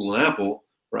 which is Google and Apple,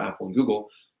 or Apple and Google,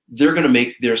 they're going to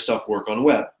make their stuff work on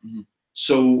web.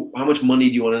 So how much money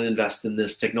do you want to invest in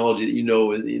this technology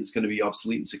that is going to be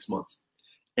obsolete in 6 months?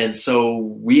 And so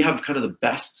we have kind of the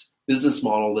best business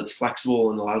model that's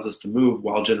flexible and allows us to move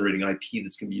while generating IP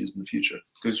that's going to be used in the future.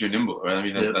 Because you're nimble, right? I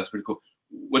mean, that's pretty cool.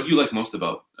 What do you like most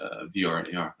about VR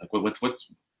and AR? Like,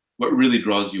 what really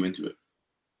draws you into it?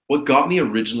 What got me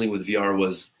originally with VR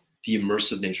was the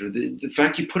immersive nature. The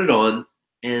fact you put it on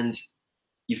and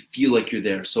you feel like you're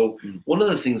there. So one of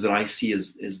the things that I see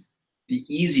is the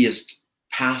easiest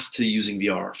path to using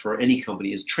VR for any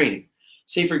company is training.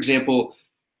 Say, for example,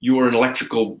 you're an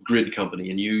electrical grid company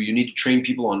and you need to train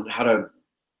people on how to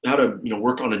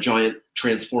work on a giant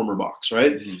transformer box,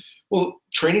 right? Well,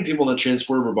 training people on the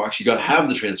transformer box, you got to have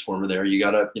the transformer there. You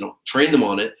got to train them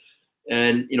on it.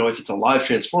 And if it's a live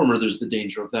transformer, there's the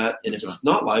danger of that. And if it's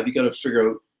not live, you got to figure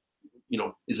out,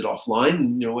 is it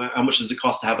offline? How much does it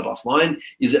cost to have it offline?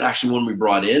 Is it actually one we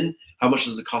brought in? How much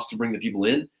does it cost to bring the people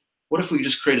in? What if we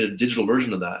just created a digital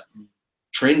version of that,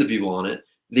 train the people on it?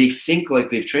 They think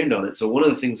like they've trained on it. So one of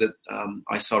the things that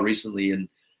I saw recently, and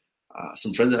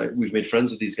some friends, we've made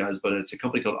friends with these guys, but it's a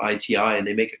company called ITI, and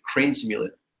they make a crane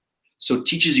simulator. So it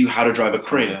teaches you how to drive a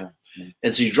crane.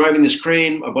 And so you're driving this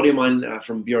crane. A buddy of mine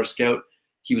from VR Scout,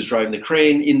 he was driving the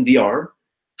crane in VR,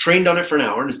 trained on it for an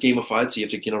hour, and it's gamified. So you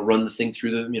have to run the thing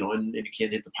through and you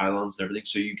can't hit the pylons and everything,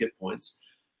 so you get points.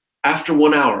 After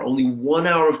 1 hour, only 1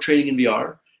 hour of training in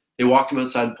VR, they walked him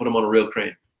outside and put him on a real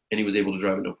crane, and he was able to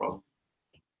drive it no problem.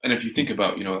 And if you think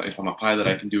about, if I'm a pilot,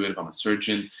 I can do it. If I'm a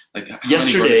surgeon, like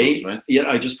yesterday, right? yeah,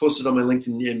 I just posted on my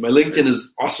LinkedIn. And my LinkedIn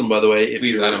is awesome, by the way.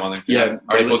 Please add them on LinkedIn. Yeah,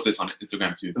 I already posted this on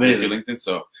Instagram too. Amazing. LinkedIn,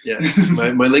 so yeah,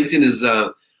 my LinkedIn is.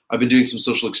 I've been doing some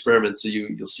social experiments, so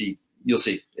you'll see.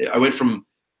 I went from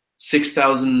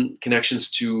 6,000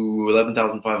 connections to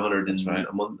 11,500 in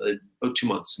a month, about 2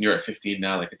 months. And you're at 15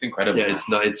 now. Like, it's incredible. Yeah,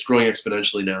 it's growing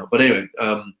exponentially now. But anyway,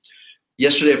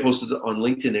 yesterday I posted on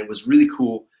LinkedIn. It was really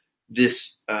cool.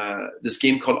 This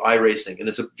game called iRacing, and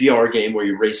it's a VR game where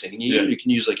you're racing, and you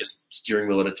can use like a steering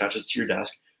wheel that attaches to your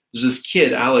desk. There's this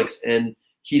kid, Alex, and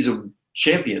he's a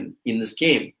champion in this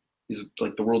game. He's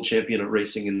like the world champion of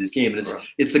racing in this game, and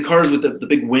it's the cars with the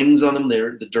big wings on them.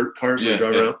 They're the dirt cars where you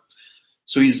drive around.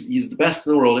 So he's the best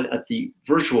in the world at the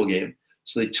virtual game.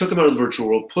 So they took him out of the virtual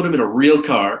world, put him in a real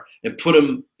car, and put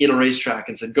him in a racetrack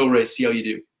and said, "Go race, see how you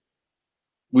do."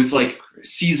 With like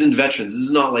seasoned veterans. This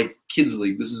is not like kids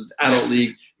league. This is adult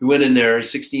league. He went in there,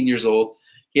 16 years old.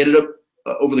 He ended up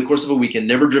over the course of a weekend,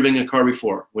 never driven a car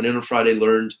before. Went in on Friday,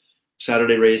 learned,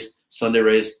 Saturday raced, Sunday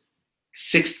raced,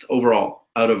 6th overall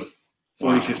out of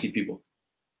 40, 50 people.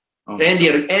 Oh, and he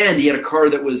had a car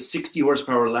that was 60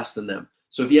 horsepower less than them.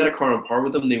 So if he had a car on par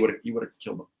with them, he would have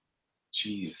killed them.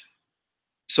 Jeez.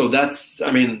 So that's,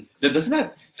 I mean, doesn't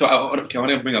that? So I want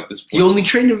to bring up this point. He only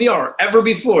trained in VR ever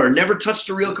before, never touched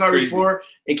a real car before,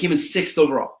 and came in 6th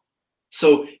overall.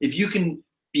 So if you can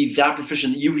be that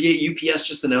proficient, UPS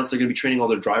just announced they're going to be training all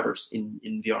their drivers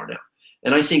in VR now,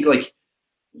 and I think like,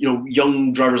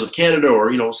 Young Drivers of Canada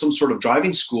or some sort of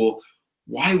driving school,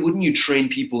 why wouldn't you train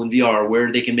people in VR where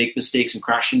they can make mistakes and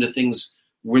crash into things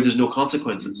where there's no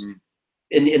consequences,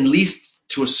 and at least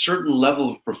to a certain level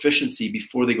of proficiency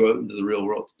before they go out into the real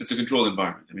world. It's a controlled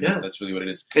environment. I mean, that's really what it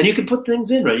is. And you can put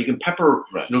things in, right? You can pepper,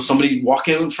 somebody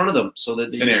walking out in front of them so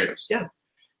that scenarios. Yeah.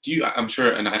 Do you? I'm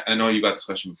sure, and I know you got this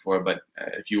question before, but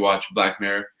if you watch Black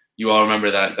Mirror, you all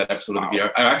remember that episode of the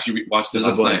VR. I actually watched it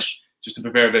last night just to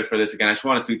prepare a bit for this again. I just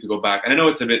wanted to go back, and I know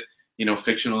it's a bit,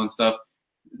 fictional and stuff.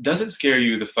 Does it scare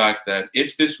you the fact that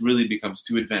if this really becomes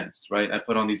too advanced, right? I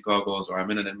put on these goggles, or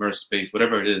I'm in an immersed space,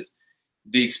 whatever it is.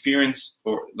 The experience,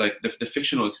 or like the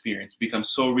fictional experience,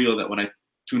 becomes so real that when I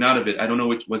tune out of it, I don't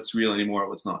know what's real anymore or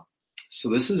what's not. So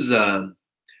this is an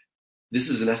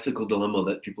ethical dilemma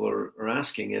that people are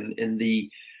asking, and the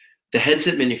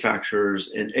headset manufacturers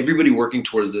and everybody working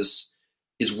towards this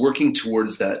is working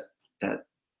towards that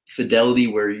fidelity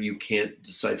where you can't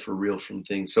decipher real from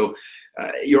things. So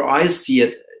your eyes see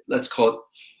it. Let's call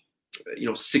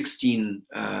it 16.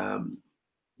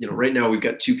 Right now we've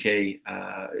got 2K.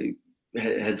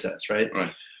 Headsets, right?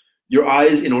 Your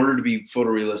eyes, in order to be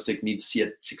photorealistic, need to see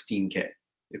at 16K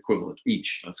equivalent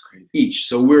each. That's crazy. Each.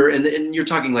 So and you're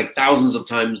talking like thousands of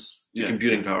times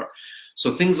computing power.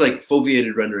 So things like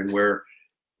foveated rendering, where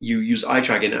you use eye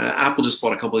tracking. Apple just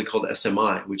bought a company called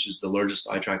SMI, which is the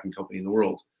largest eye tracking company in the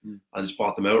world. I just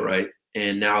bought them outright,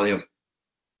 and now they have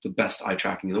the best eye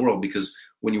tracking in the world, because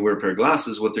when you wear a pair of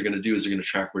glasses, what they're going to do is they're going to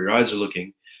track where your eyes are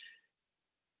looking.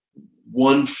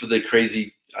 One, for the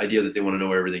crazy idea that they want to know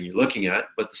where everything you're looking at,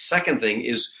 but the second thing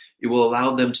is it will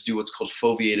allow them to do what's called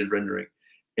foveated rendering,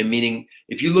 and meaning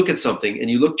if you look at something and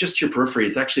you look just to your periphery,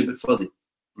 it's actually a bit fuzzy,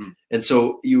 and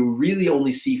so you really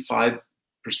only see 5%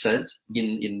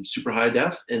 in super high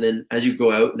def, and then as you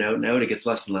go out and out and out, it gets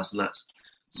less and less and less.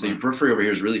 So your periphery over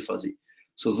here is really fuzzy.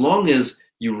 So as long as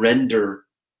you render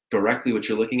directly what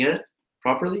you're looking at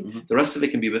properly, the rest of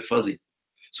it can be a bit fuzzy.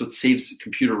 So it saves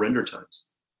computer render times.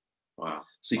 Wow.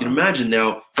 So you can imagine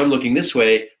now, if I'm looking this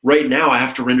way, right now I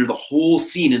have to render the whole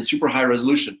scene in super high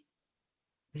resolution.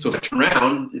 So if I turn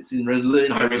around, it's in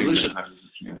high resolution.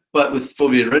 But with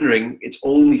foveated rendering, it's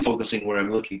only focusing where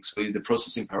I'm looking. So the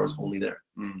processing power is only there.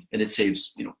 And it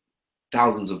saves,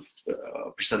 thousands of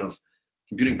percent of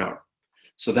computing power.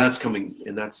 So that's coming,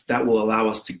 and that will allow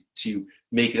us to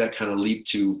make that kind of leap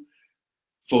to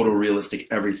photorealistic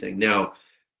everything. Now,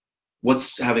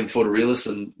 what's having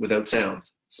photorealism without sound?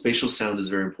 Spatial sound is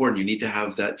very important. You need to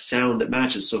have that sound that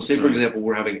matches. So say, for example,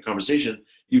 we're having a conversation,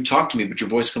 you talk to me, but your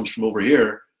voice comes from over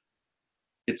here.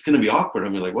 It's going to be awkward.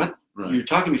 I'm like, what? You're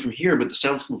talking to me from here, but the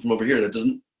sound's coming from over here. That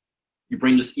doesn't, your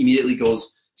brain just immediately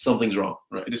goes, something's wrong.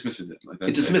 It dismisses it.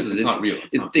 It dismisses it. It's not real.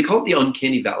 They call it the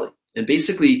uncanny valley. And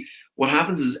basically what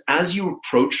happens is as you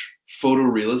approach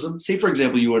photorealism, say, for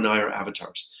example, you and I are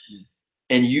avatars.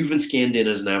 And you've been scanned in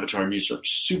as an avatar, and you're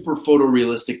super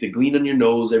photorealistic. The gleam on your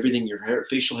nose, everything, your hair,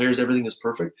 facial hairs, everything is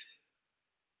perfect.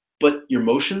 But your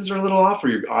motions are a little off, or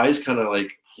your eyes kind of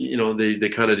like, they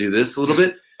kind of do this a little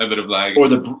bit. A bit of lag.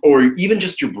 Or even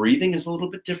just your breathing is a little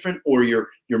bit different, or your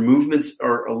movements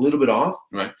are a little bit off.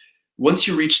 Right. once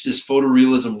you reach this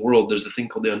photorealism world, there's a thing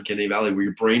called the uncanny valley where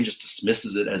your brain just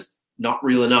dismisses it as not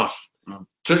real enough.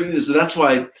 So that's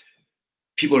why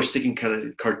people are sticking kind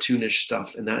of cartoonish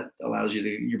stuff, and that allows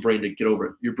your brain to get over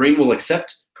it. Your brain will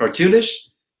accept cartoonish,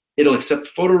 it'll accept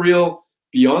photoreal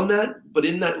beyond that, but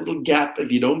in that little gap,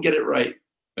 if you don't get it right,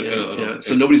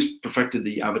 so nobody's perfected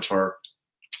the avatar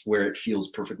where it feels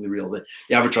perfectly real. The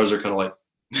avatars are kind of like,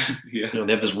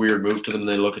 they have this weird move to them, and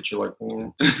they look at you like,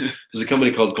 oh. There's a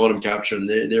company called Quantum Capture, and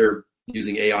they're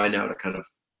using AI now to kind of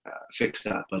fix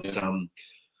that. But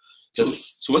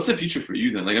so what's the future for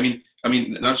you then? Like, I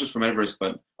mean, not just for metaverse,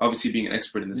 but obviously being an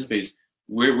expert in this space.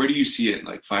 Where do you see it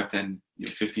like 5, 10,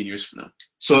 15 years from now?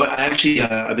 So actually,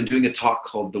 I've been doing a talk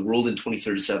called The World in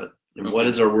 2037. And what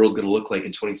is our world going to look like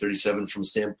in 2037 from a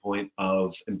standpoint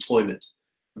of employment?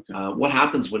 What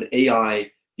happens when AI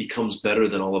becomes better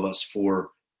than all of us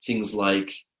for things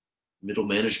like middle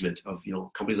management of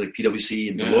companies like PwC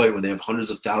and Deloitte, when they have hundreds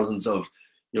of thousands of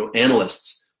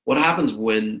analysts? What happens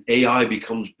when AI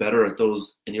becomes better at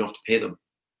those and you don't have to pay them?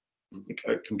 Like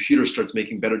a computer starts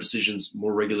making better decisions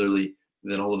more regularly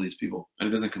than all of these people. And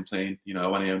it doesn't complain, at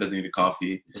 1 a.m. doesn't need a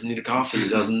coffee. Doesn't need a coffee. It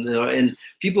doesn't, and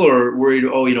people are worried,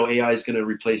 AI is going to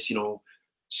replace,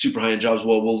 super high-end jobs.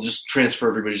 Well, we'll just transfer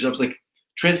everybody's jobs. Like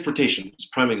transportation is a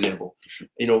prime example.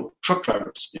 Truck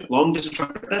drivers, long-distance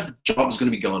truck drivers, that job is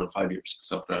going to be gone in 5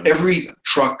 years. Every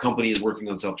truck company is working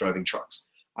on self-driving trucks.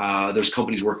 There's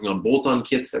companies working on bolt-on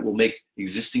kits that will make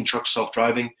existing trucks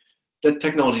self-driving. That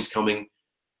technology is coming.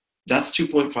 That's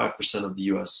 2.5% of the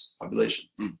U.S. population.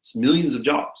 It's millions of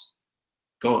jobs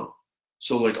gone.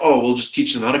 So we'll just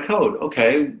teach them how to code.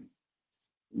 Okay,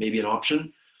 maybe an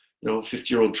option.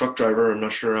 50-year-old truck driver, I'm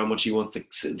not sure how much he wants to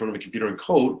sit in front of a computer and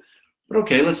code. But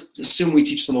okay, let's assume we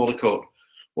teach them all to code.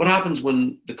 What happens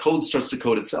when the code starts to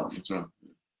code itself? That's right.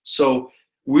 So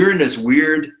we're in this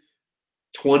weird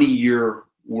 20-year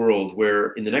world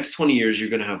where in the next 20 years,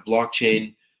 you're going to have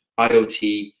blockchain,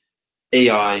 IoT,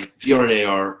 AI, VR and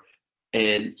AR,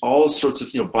 and all sorts of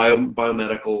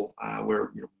biomedical,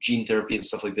 where gene therapy and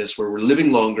stuff like this, where we're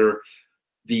living longer.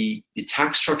 The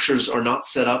tax structures are not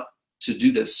set up to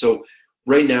do this. So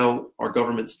right now, our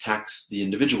governments tax the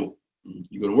individual.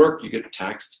 You go to work, you get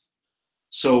taxed.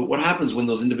 So what happens when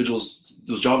those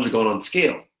jobs are gone on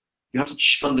scale? You have to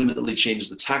fundamentally change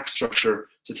the tax structure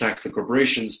to tax the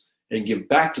corporations and give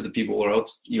back to the people, or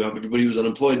else you have everybody who's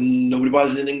unemployed and nobody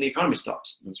buys anything, the economy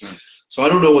stops. That's right. So I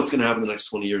don't know what's going to happen in the next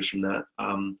 20 years from that.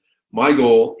 My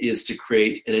goal is to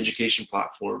create an education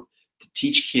platform to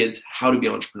teach kids how to be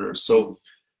entrepreneurs. So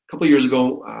a couple of years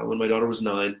ago, when my daughter was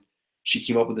 9, she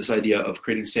came up with this idea of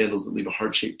creating sandals that leave a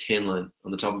heart-shaped tan line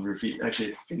on the top of your feet.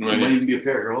 Actually, I think there might even be a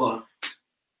pair here. Hold on.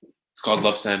 It's called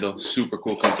Love Sandal. Super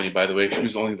cool company, by the way. She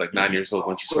was only like 9 years old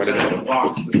when she started. It has a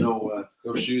box with no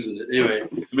shoes in it.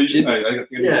 Anyway,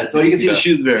 yeah, so you can see the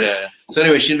shoes there. Yeah. So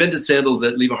anyway, she invented sandals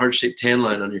that leave a heart-shaped tan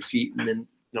line on your feet, and then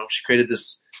she created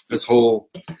this whole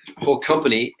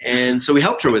company. And so we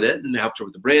helped her with it, and helped her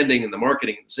with the branding and the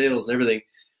marketing and the sales and everything.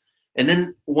 And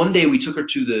then one day we took her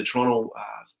to the Toronto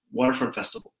Waterfront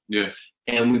Festival. Yeah.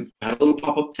 And we had a little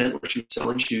pop-up tent where she was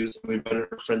selling shoes, and we invited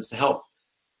her friends to help.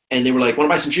 And they were like, want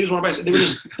to buy some shoes? They were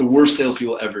just the worst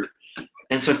salespeople ever.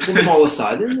 And so I pulled them all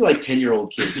aside. They were like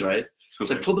 10-year-old kids, right? So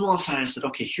I pulled them all aside. I said,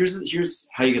 okay, here's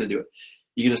how you're going to do it.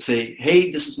 You're going to say, hey,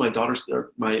 this is my daughter's,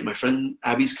 or my friend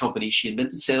Abby's company. She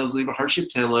invented sandals, leave a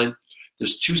heart-shaped tan line.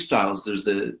 There's 2 styles. There's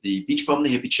the beach bum and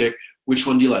the hippie chick. Which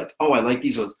one do you like? Oh, I like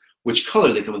these ones. Which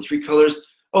color? They come in 3 colors.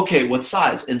 Okay, what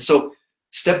size? And so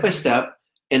step by step.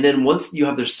 And then once you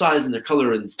have their size and their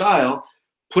color and style,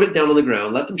 put it down on the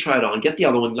ground, let them try it on, get the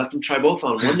other one, let them try both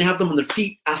on. When they have them on their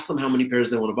feet, ask them how many pairs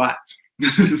they want to buy.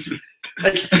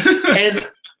 And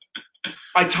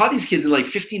I taught these kids in like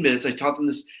 15 minutes. I taught them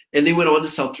this, and they went on to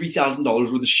sell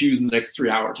 $3,000 worth of shoes in the next 3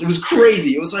 hours. It was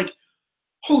crazy. It was like,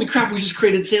 holy crap, we just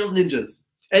created sales ninjas.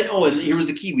 And here was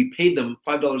the key. We paid them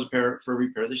 $5 a pair for every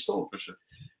pair they sold. For sure.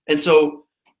 And so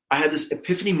I had this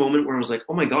epiphany moment where I was like,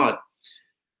 oh my God,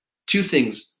 2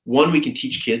 things. One, we can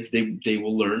teach kids, they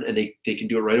will learn, and they can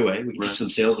do it right away. We can teach them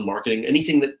sales and marketing,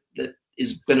 anything that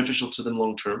is beneficial to them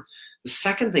long term. The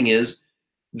second thing is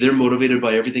they're motivated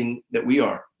by everything that we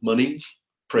are. Money,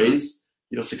 praise,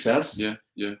 success. Yeah.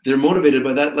 They're motivated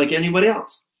by that like anybody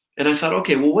else. And I thought,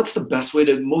 okay, well, what's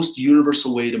the most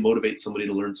universal way to motivate somebody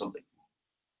to learn something?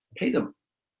 Pay them.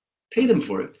 Pay them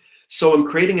for it. So I'm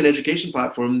creating an education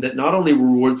platform that not only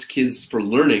rewards kids for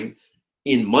learning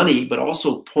in money, but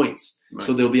also points. Right.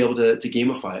 So they'll be able to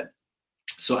gamify it.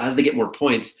 So as they get more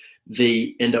points,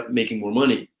 they end up making more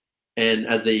money. And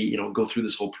as they go through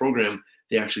this whole program,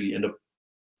 they actually end up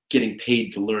getting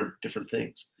paid to learn different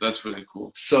things. That's really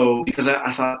cool. So because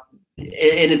I thought,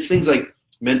 and it's things like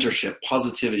mentorship,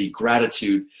 positivity,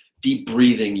 gratitude, deep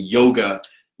breathing, yoga,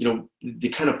 the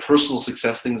kind of personal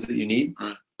success things that you need.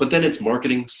 Right. But then it's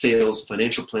marketing, sales,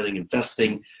 financial planning,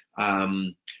 investing,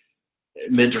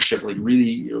 mentorship, like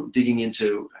really digging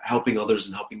into helping others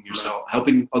and helping yourself,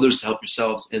 helping others to help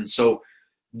yourselves. And so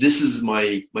this is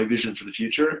my vision for the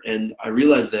future. And I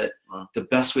realized that the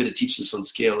best way to teach this on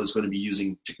scale is going to be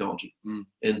using technology.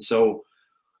 And so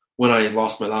when I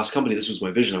lost my last company, this was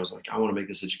my vision. I was like, I want to make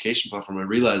this education platform. I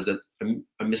realized that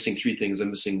I'm missing three things.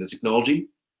 I'm missing the technology,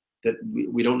 that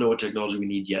we don't know what technology we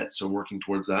need yet. So we're working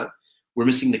towards that. We're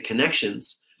missing the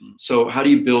connections. So how do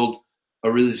you build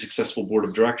a really successful board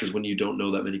of directors when you don't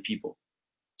know that many people?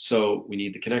 So we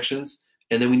need the connections,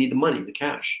 and then we need the money, the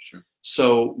cash. Sure.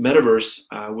 So Metaverse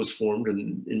was formed,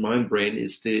 and in my brain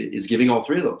is giving all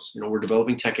three of those. We're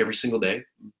developing tech every single day.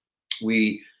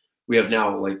 We have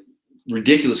now like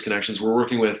ridiculous connections. We're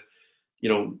working with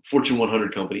Fortune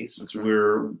 100 companies. That's right.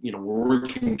 We're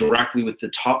working directly with the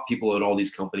top people at all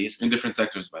these companies in different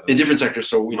sectors, by the way. In different sectors.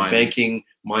 So Mining. Banking,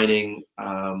 mining,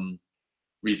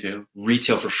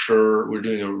 retail for sure. We're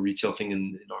doing a retail thing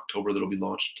in October that'll be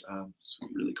launched. It's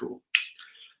really cool.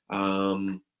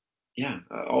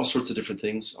 All sorts of different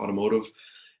things, automotive.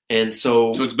 And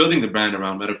so it's building the brand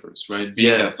around Metaverse, right?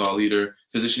 Being that thought leader,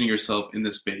 positioning yourself in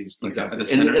the space. Like exactly. At the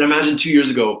center. And imagine 2 years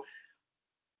ago,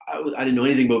 I didn't know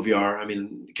anything about VR. I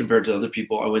mean, compared to other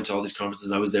people, I went to all these conferences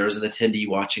and I was there as an attendee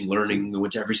watching, learning. I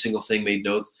went to every single thing, made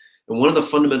notes. And one of the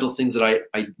fundamental things that I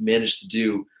managed to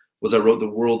do was I wrote the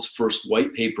world's first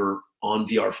white paper on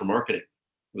VR for marketing.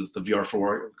 It was the VR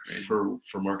for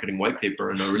marketing white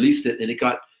paper, and I released it, and it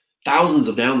got thousands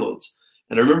of downloads.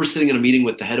 And I remember sitting in a meeting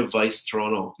with the head of Vice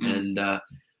Toronto, and I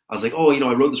was like, "Oh,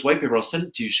 I wrote this white paper. I'll send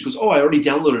it to you." She goes, "Oh, I already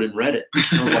downloaded it and read it."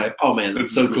 And I was like, "Oh man,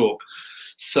 that's so cool."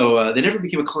 So they never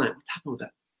became a client. What happened with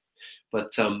that?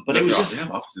 But it was just they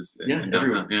have offices.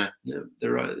 Everywhere. Yeah,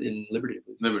 they're in Liberty.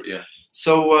 Yeah.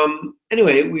 So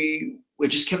anyway, we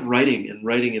just kept writing and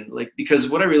like, because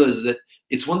what I realized is that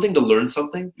it's one thing to learn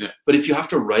something, but if you have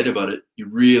to write about it, you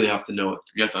really have to know it.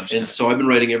 You have to understand. And so I've been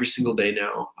writing every single day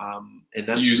now, and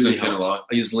that's you use really LinkedIn helped. a lot.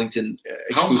 I use LinkedIn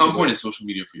exclusively. How important is social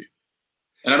media for you?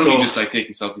 And I don't mean just like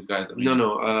taking selfies, guys.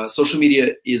 No. Social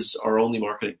media is our only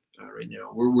marketing right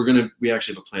now. We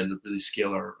actually have a plan to really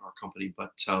scale our company,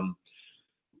 but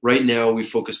right now we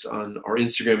focused on our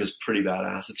Instagram is pretty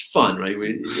badass. It's fun, right?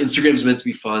 Instagram is meant to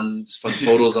be fun. There's fun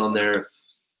photos on there.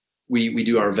 We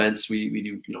do our events. We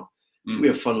do, we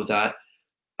have fun with that.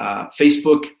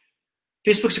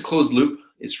 Facebook's a closed loop.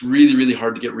 It's really, really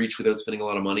hard to get reach without spending a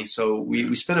lot of money. So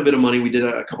we spent a bit of money. We did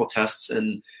a couple tests,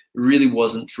 and it really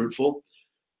wasn't fruitful.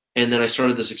 And then I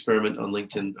started this experiment on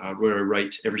LinkedIn where I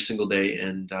write every single day,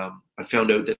 and I found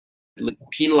out that it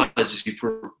penalizes you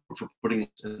for putting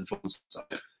in phones.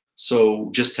 So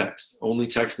just text, only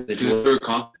text.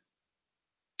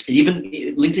 Even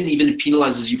LinkedIn even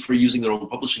penalizes you for using their own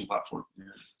publishing platform.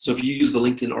 So if you use the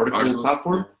LinkedIn article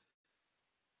platform,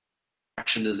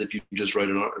 action is if you just write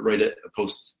a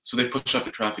post. So they push up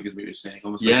the traffic, is what you're saying.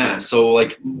 Almost so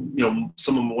like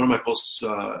one of my posts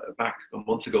back a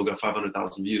month ago got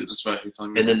 500,000 views. That's right. You're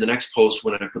telling me. And then the next post,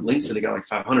 when I put links in, it got like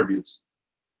 500 views.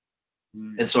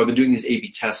 And so I've been doing these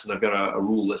A/B tests, and I've got a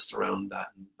rule list around that,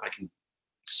 and I can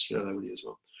share that with you as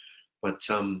well. But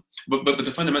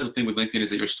the fundamental thing with LinkedIn is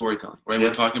that you're storytelling, right? Yeah.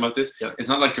 We're talking about this. Yeah. It's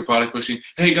not like you're product pushing.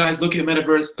 Hey guys, look at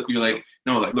Metaverse. You're like,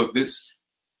 no, like, look, this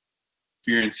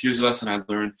experience. Here's a lesson I've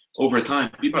learned over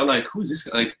time. People are like, who's this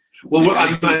guy? Like, well,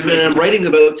 I'm writing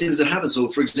about things that happen. So,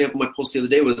 for example, my post the other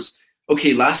day was,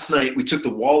 okay, last night we took the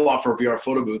wall off our VR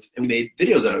photo booth and we made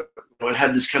videos out of it. It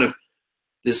had this kind of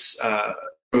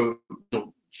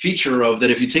feature of that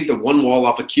if you take the one wall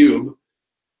off a cube,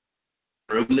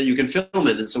 that you can film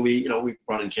it. And so we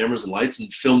brought in cameras and lights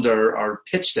and filmed our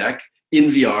pitch deck in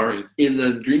VR in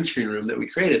the green screen room that we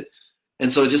created.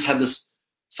 And so it just had this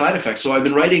side effect. So I've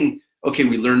been writing, okay,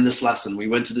 we learned this lesson. We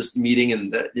went to this meeting,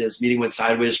 and this meeting went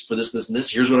sideways for this, and this.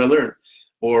 Here's what I learned.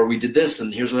 Or we did this,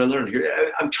 and here's what I learned.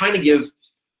 I'm trying to give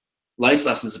life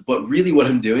lessons, but really what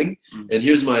I'm doing, and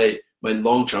here's my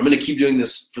long term. I'm going to keep doing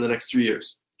this for the next 3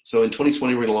 years. So in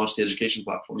 2020, we're going to launch the education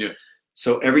platform. Yeah.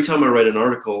 So every time I write an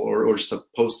article or just a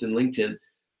post in LinkedIn,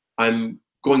 I'm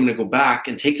going to go back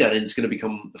and take that, and it's going to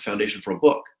become the foundation for a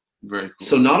book. Very cool.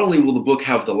 So not only will the book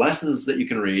have the lessons that you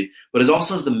can read, but it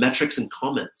also has the metrics and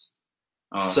comments.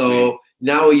 Oh, so sweet.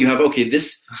 Now you have, okay,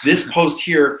 this post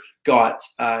here got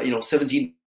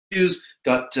 17 views,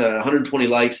 got 120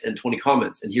 likes and 20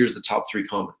 comments, and here's the top 3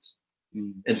 comments.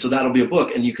 And so that'll be a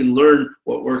book, and you can learn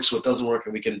what works, what doesn't work,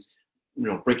 and we can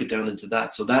break it down into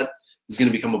that. So that is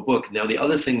going to become a book. Now, the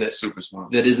other thing that Super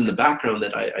smart. that is in the background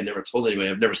that I never told anybody,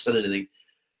 I've never said anything,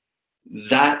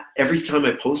 that every time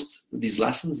I post these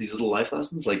lessons, these little life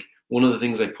lessons, like one of the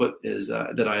things I put is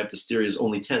that I have this theory is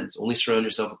only tens. Only surround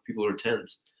yourself with people who are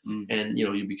tens, and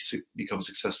you become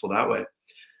successful that way.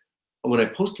 When I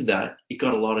posted that, it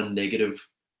got a lot of negative,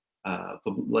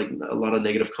 like a lot of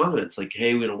negative comments, like,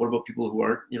 "Hey, what about people who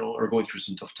aren't, are going through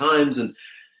some tough times?"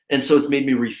 And so it's made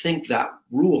me rethink that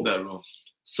rule.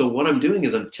 So what I'm doing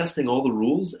is I'm testing all the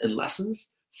rules and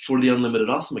lessons for the Unlimited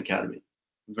Awesome Academy.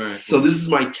 Very so cool. This is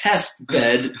my test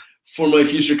bed for my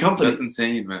future company. That's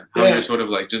insane, man. How you're sort of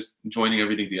like just joining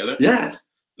everything together. Yeah.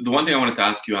 The one thing I wanted to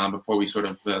ask you on before we sort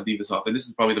of leave this off, and this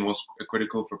is probably the most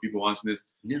critical for people watching this,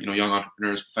 young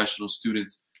entrepreneurs, professionals,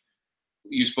 students.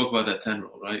 You spoke about that 10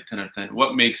 rule, right? 10 out of 10.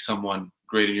 What makes someone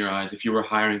great in your eyes? If you were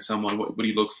hiring someone, what do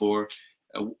you look for?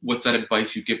 What's that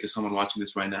advice you give to someone watching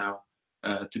this right now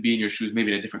to be in your shoes,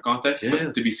 maybe in a different context,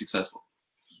 but to be successful?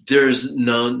 There's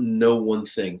no one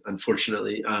thing,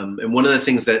 unfortunately. And one of the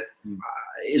things that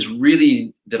is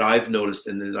really that I've noticed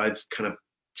and that I've kind of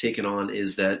taken on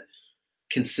is that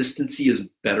consistency is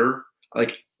better.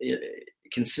 Like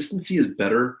consistency is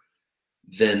better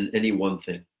than any one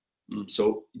thing.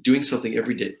 So doing something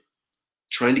every day,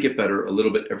 trying to get better a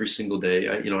little bit every single day.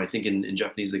 I think in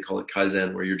Japanese they call it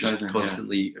kaizen, where you're just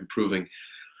constantly improving.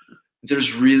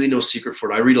 There's really no secret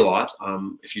for it. I read a lot.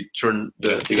 If you turn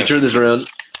this around,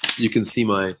 you can see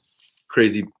my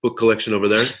crazy book collection over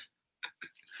there,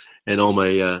 and all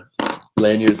my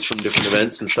lanyards from different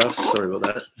events and stuff. Sorry about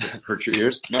that. Hurt your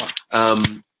ears. No.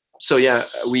 So yeah,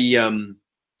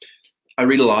 I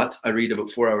read a lot. I read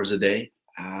about 4 hours a day.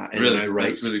 And really? I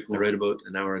write. That's really cool. I write about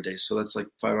an hour a day. So that's like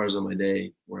 5 hours of my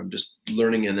day where I'm just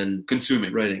learning and then consuming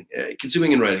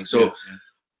and writing. So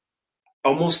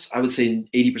almost, I would say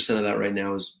 80% of that right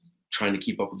now is trying to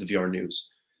keep up with the VR news.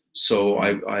 So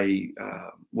I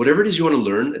whatever it is you want to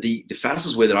learn, the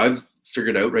fastest way that I've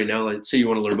figured out right now, let's say you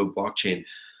want to learn about blockchain,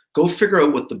 go figure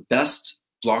out what the best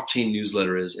blockchain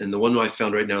newsletter is. And the one I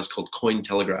found right now is called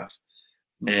Cointelegraph.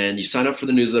 And you sign up for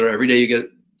the newsletter. Every day you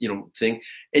get thing,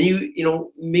 and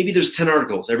maybe there's 10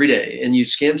 articles every day, and you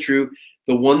scan through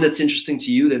the one that's interesting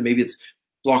to you, that maybe it's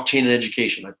blockchain and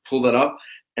education. I pull that up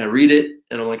and I read it,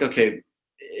 and I'm like, okay,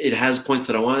 it has points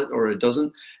that I want or it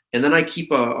doesn't. And then I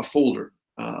keep a folder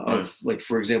of, like,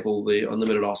 for example, the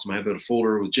Unlimited Awesome, I have a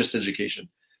folder with just education.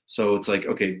 So it's like,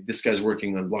 okay, this guy's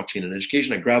working on blockchain and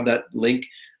education. I grab that link,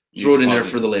 throw it in there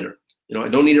for the later. I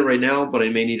don't need it right now, but I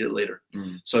may need it later.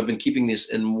 So I've been keeping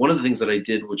this. And one of the things that I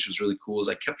did, which was really cool, is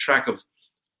I kept track of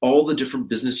all the different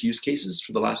business use cases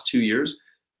for the last 2 years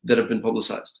that have been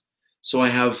publicized. So I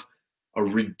have a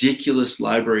ridiculous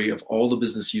library of all the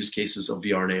business use cases of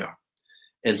VR and AR.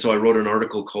 And so I wrote an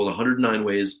article called 109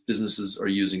 Ways Businesses Are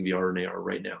Using VR and AR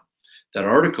Right Now. That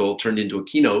article turned into a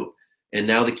keynote, and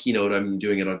now the keynote, I'm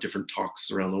doing it on different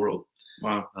talks around the world.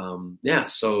 Wow.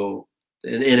 So,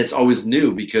 and it's always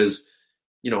new because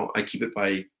I keep it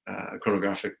by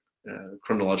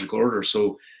chronological order.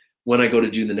 So when I go to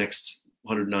do the next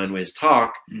 109 Ways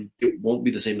talk, it won't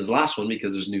be the same as the last one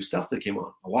because there's new stuff that came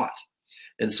on, a lot.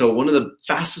 And so one of the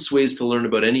fastest ways to learn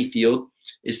about any field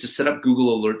is to set up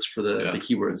Google Alerts for the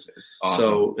keywords. Awesome.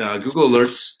 So Google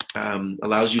Alerts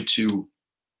allows you to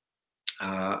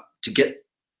get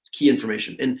key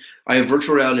information. And I have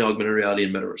virtual reality, augmented reality,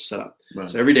 and metaverse set up. Right.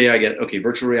 So every day I get, okay,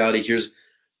 virtual reality, here's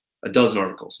a dozen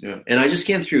articles, and I just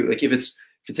scan through. Like if it's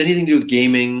anything to do with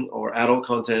gaming or adult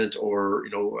content or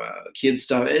kids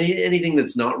stuff, anything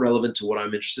that's not relevant to what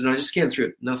I'm interested in, I just scan through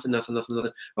it. Nothing.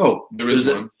 Oh, there's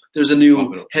a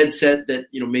new headset that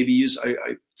maybe use.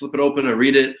 I flip it open, I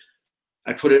read it,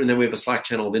 I put it, and then we have a Slack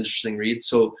channel of interesting reads.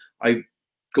 So I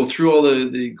go through all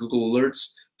the Google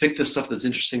Alerts, pick the stuff that's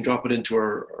interesting, drop it into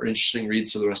our interesting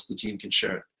reads so the rest of the team can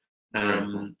share it.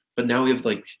 But now we have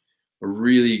like a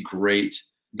really great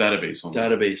database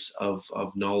of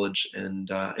knowledge,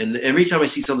 and every time I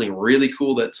see something really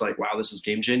cool that's like, wow, this is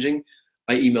game changing,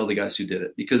 I email the guys who did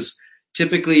it, because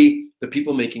typically the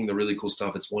people making the really cool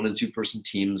stuff, it's 1 and 2 person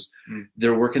teams.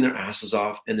 They're working their asses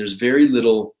off, and there's very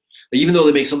little, even though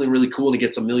they make something really cool and it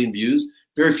gets a million views,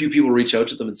 very few people reach out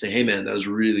to them and say, hey man, that was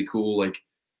really cool, like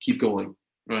keep going.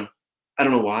 I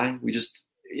don't know why. We just,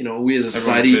 we as a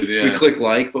society, we click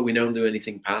like, but we don't do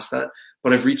anything past that.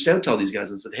 But I've reached out to all these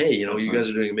guys and said, hey, you guys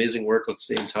are doing amazing work. Let's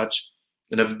stay in touch.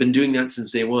 And I've been doing that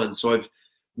since day one. So I've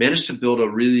managed to build a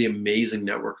really amazing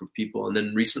network of people. And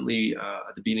then recently,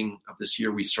 at the beginning of this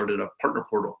year, we started a partner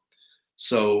portal.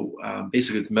 So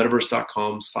basically, it's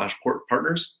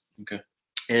metaverse.com/partners. Okay.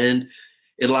 And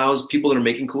it allows people that are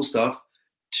making cool stuff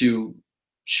to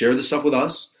share the stuff with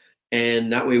us.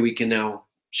 and that way we can now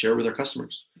share with our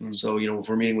customers. So, if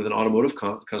we're meeting with an automotive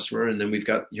customer, and then we've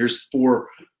got, here's four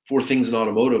things in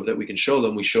automotive that we can show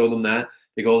them. We show them that.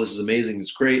 They go, oh, this is amazing.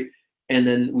 It's great. And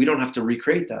then we don't have to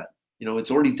recreate that.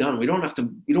 It's already done. We don't want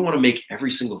to make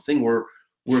every single thing. We're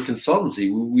a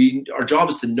consultancy. Our job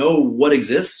is to know what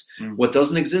exists, what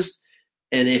doesn't exist.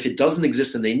 And if it doesn't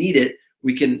exist and they need it,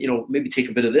 we can, maybe take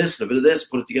a bit of this and a bit of this,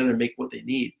 put it together and make what they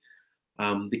need.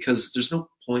 Because there's no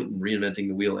point in reinventing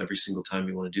the wheel every single time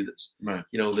you want to do this. Right.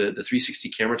 The 360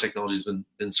 camera technology has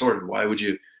been sorted. Why would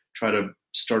you try to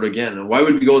start again? And why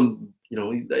would we go and,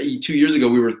 2 years ago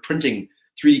we were printing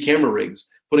 3D camera rigs,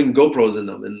 putting GoPros in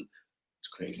them, and it's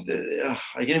crazy.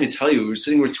 I can't even tell you. We were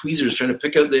sitting with tweezers trying to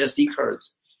pick out the SD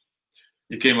cards.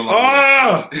 You came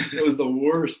along. It was the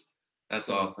worst. That's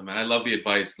awesome, man. I love the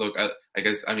advice. Look, I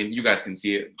guess, you guys can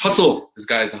see it. Hustle. This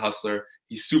guy is a hustler.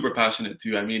 He's super passionate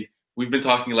too. We've been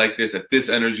talking like this at this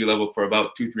energy level for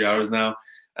about 2-3 hours now.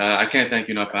 I can't thank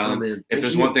you enough, Alan. If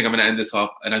there's one thing, I'm going to end this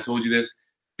off, and I told you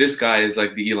this guy is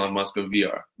like the Elon Musk of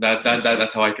VR.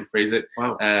 That's how I can phrase it.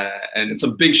 Wow. And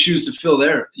some big shoes to fill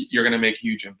there. You're going to make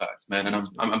huge impacts, man. And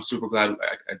I'm super glad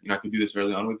I could do this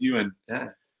early on with you. And yeah,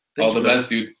 all the best,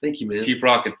 dude. Thank you, man. Keep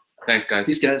rocking. Thanks, guys.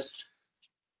 Peace, guys.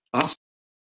 Awesome.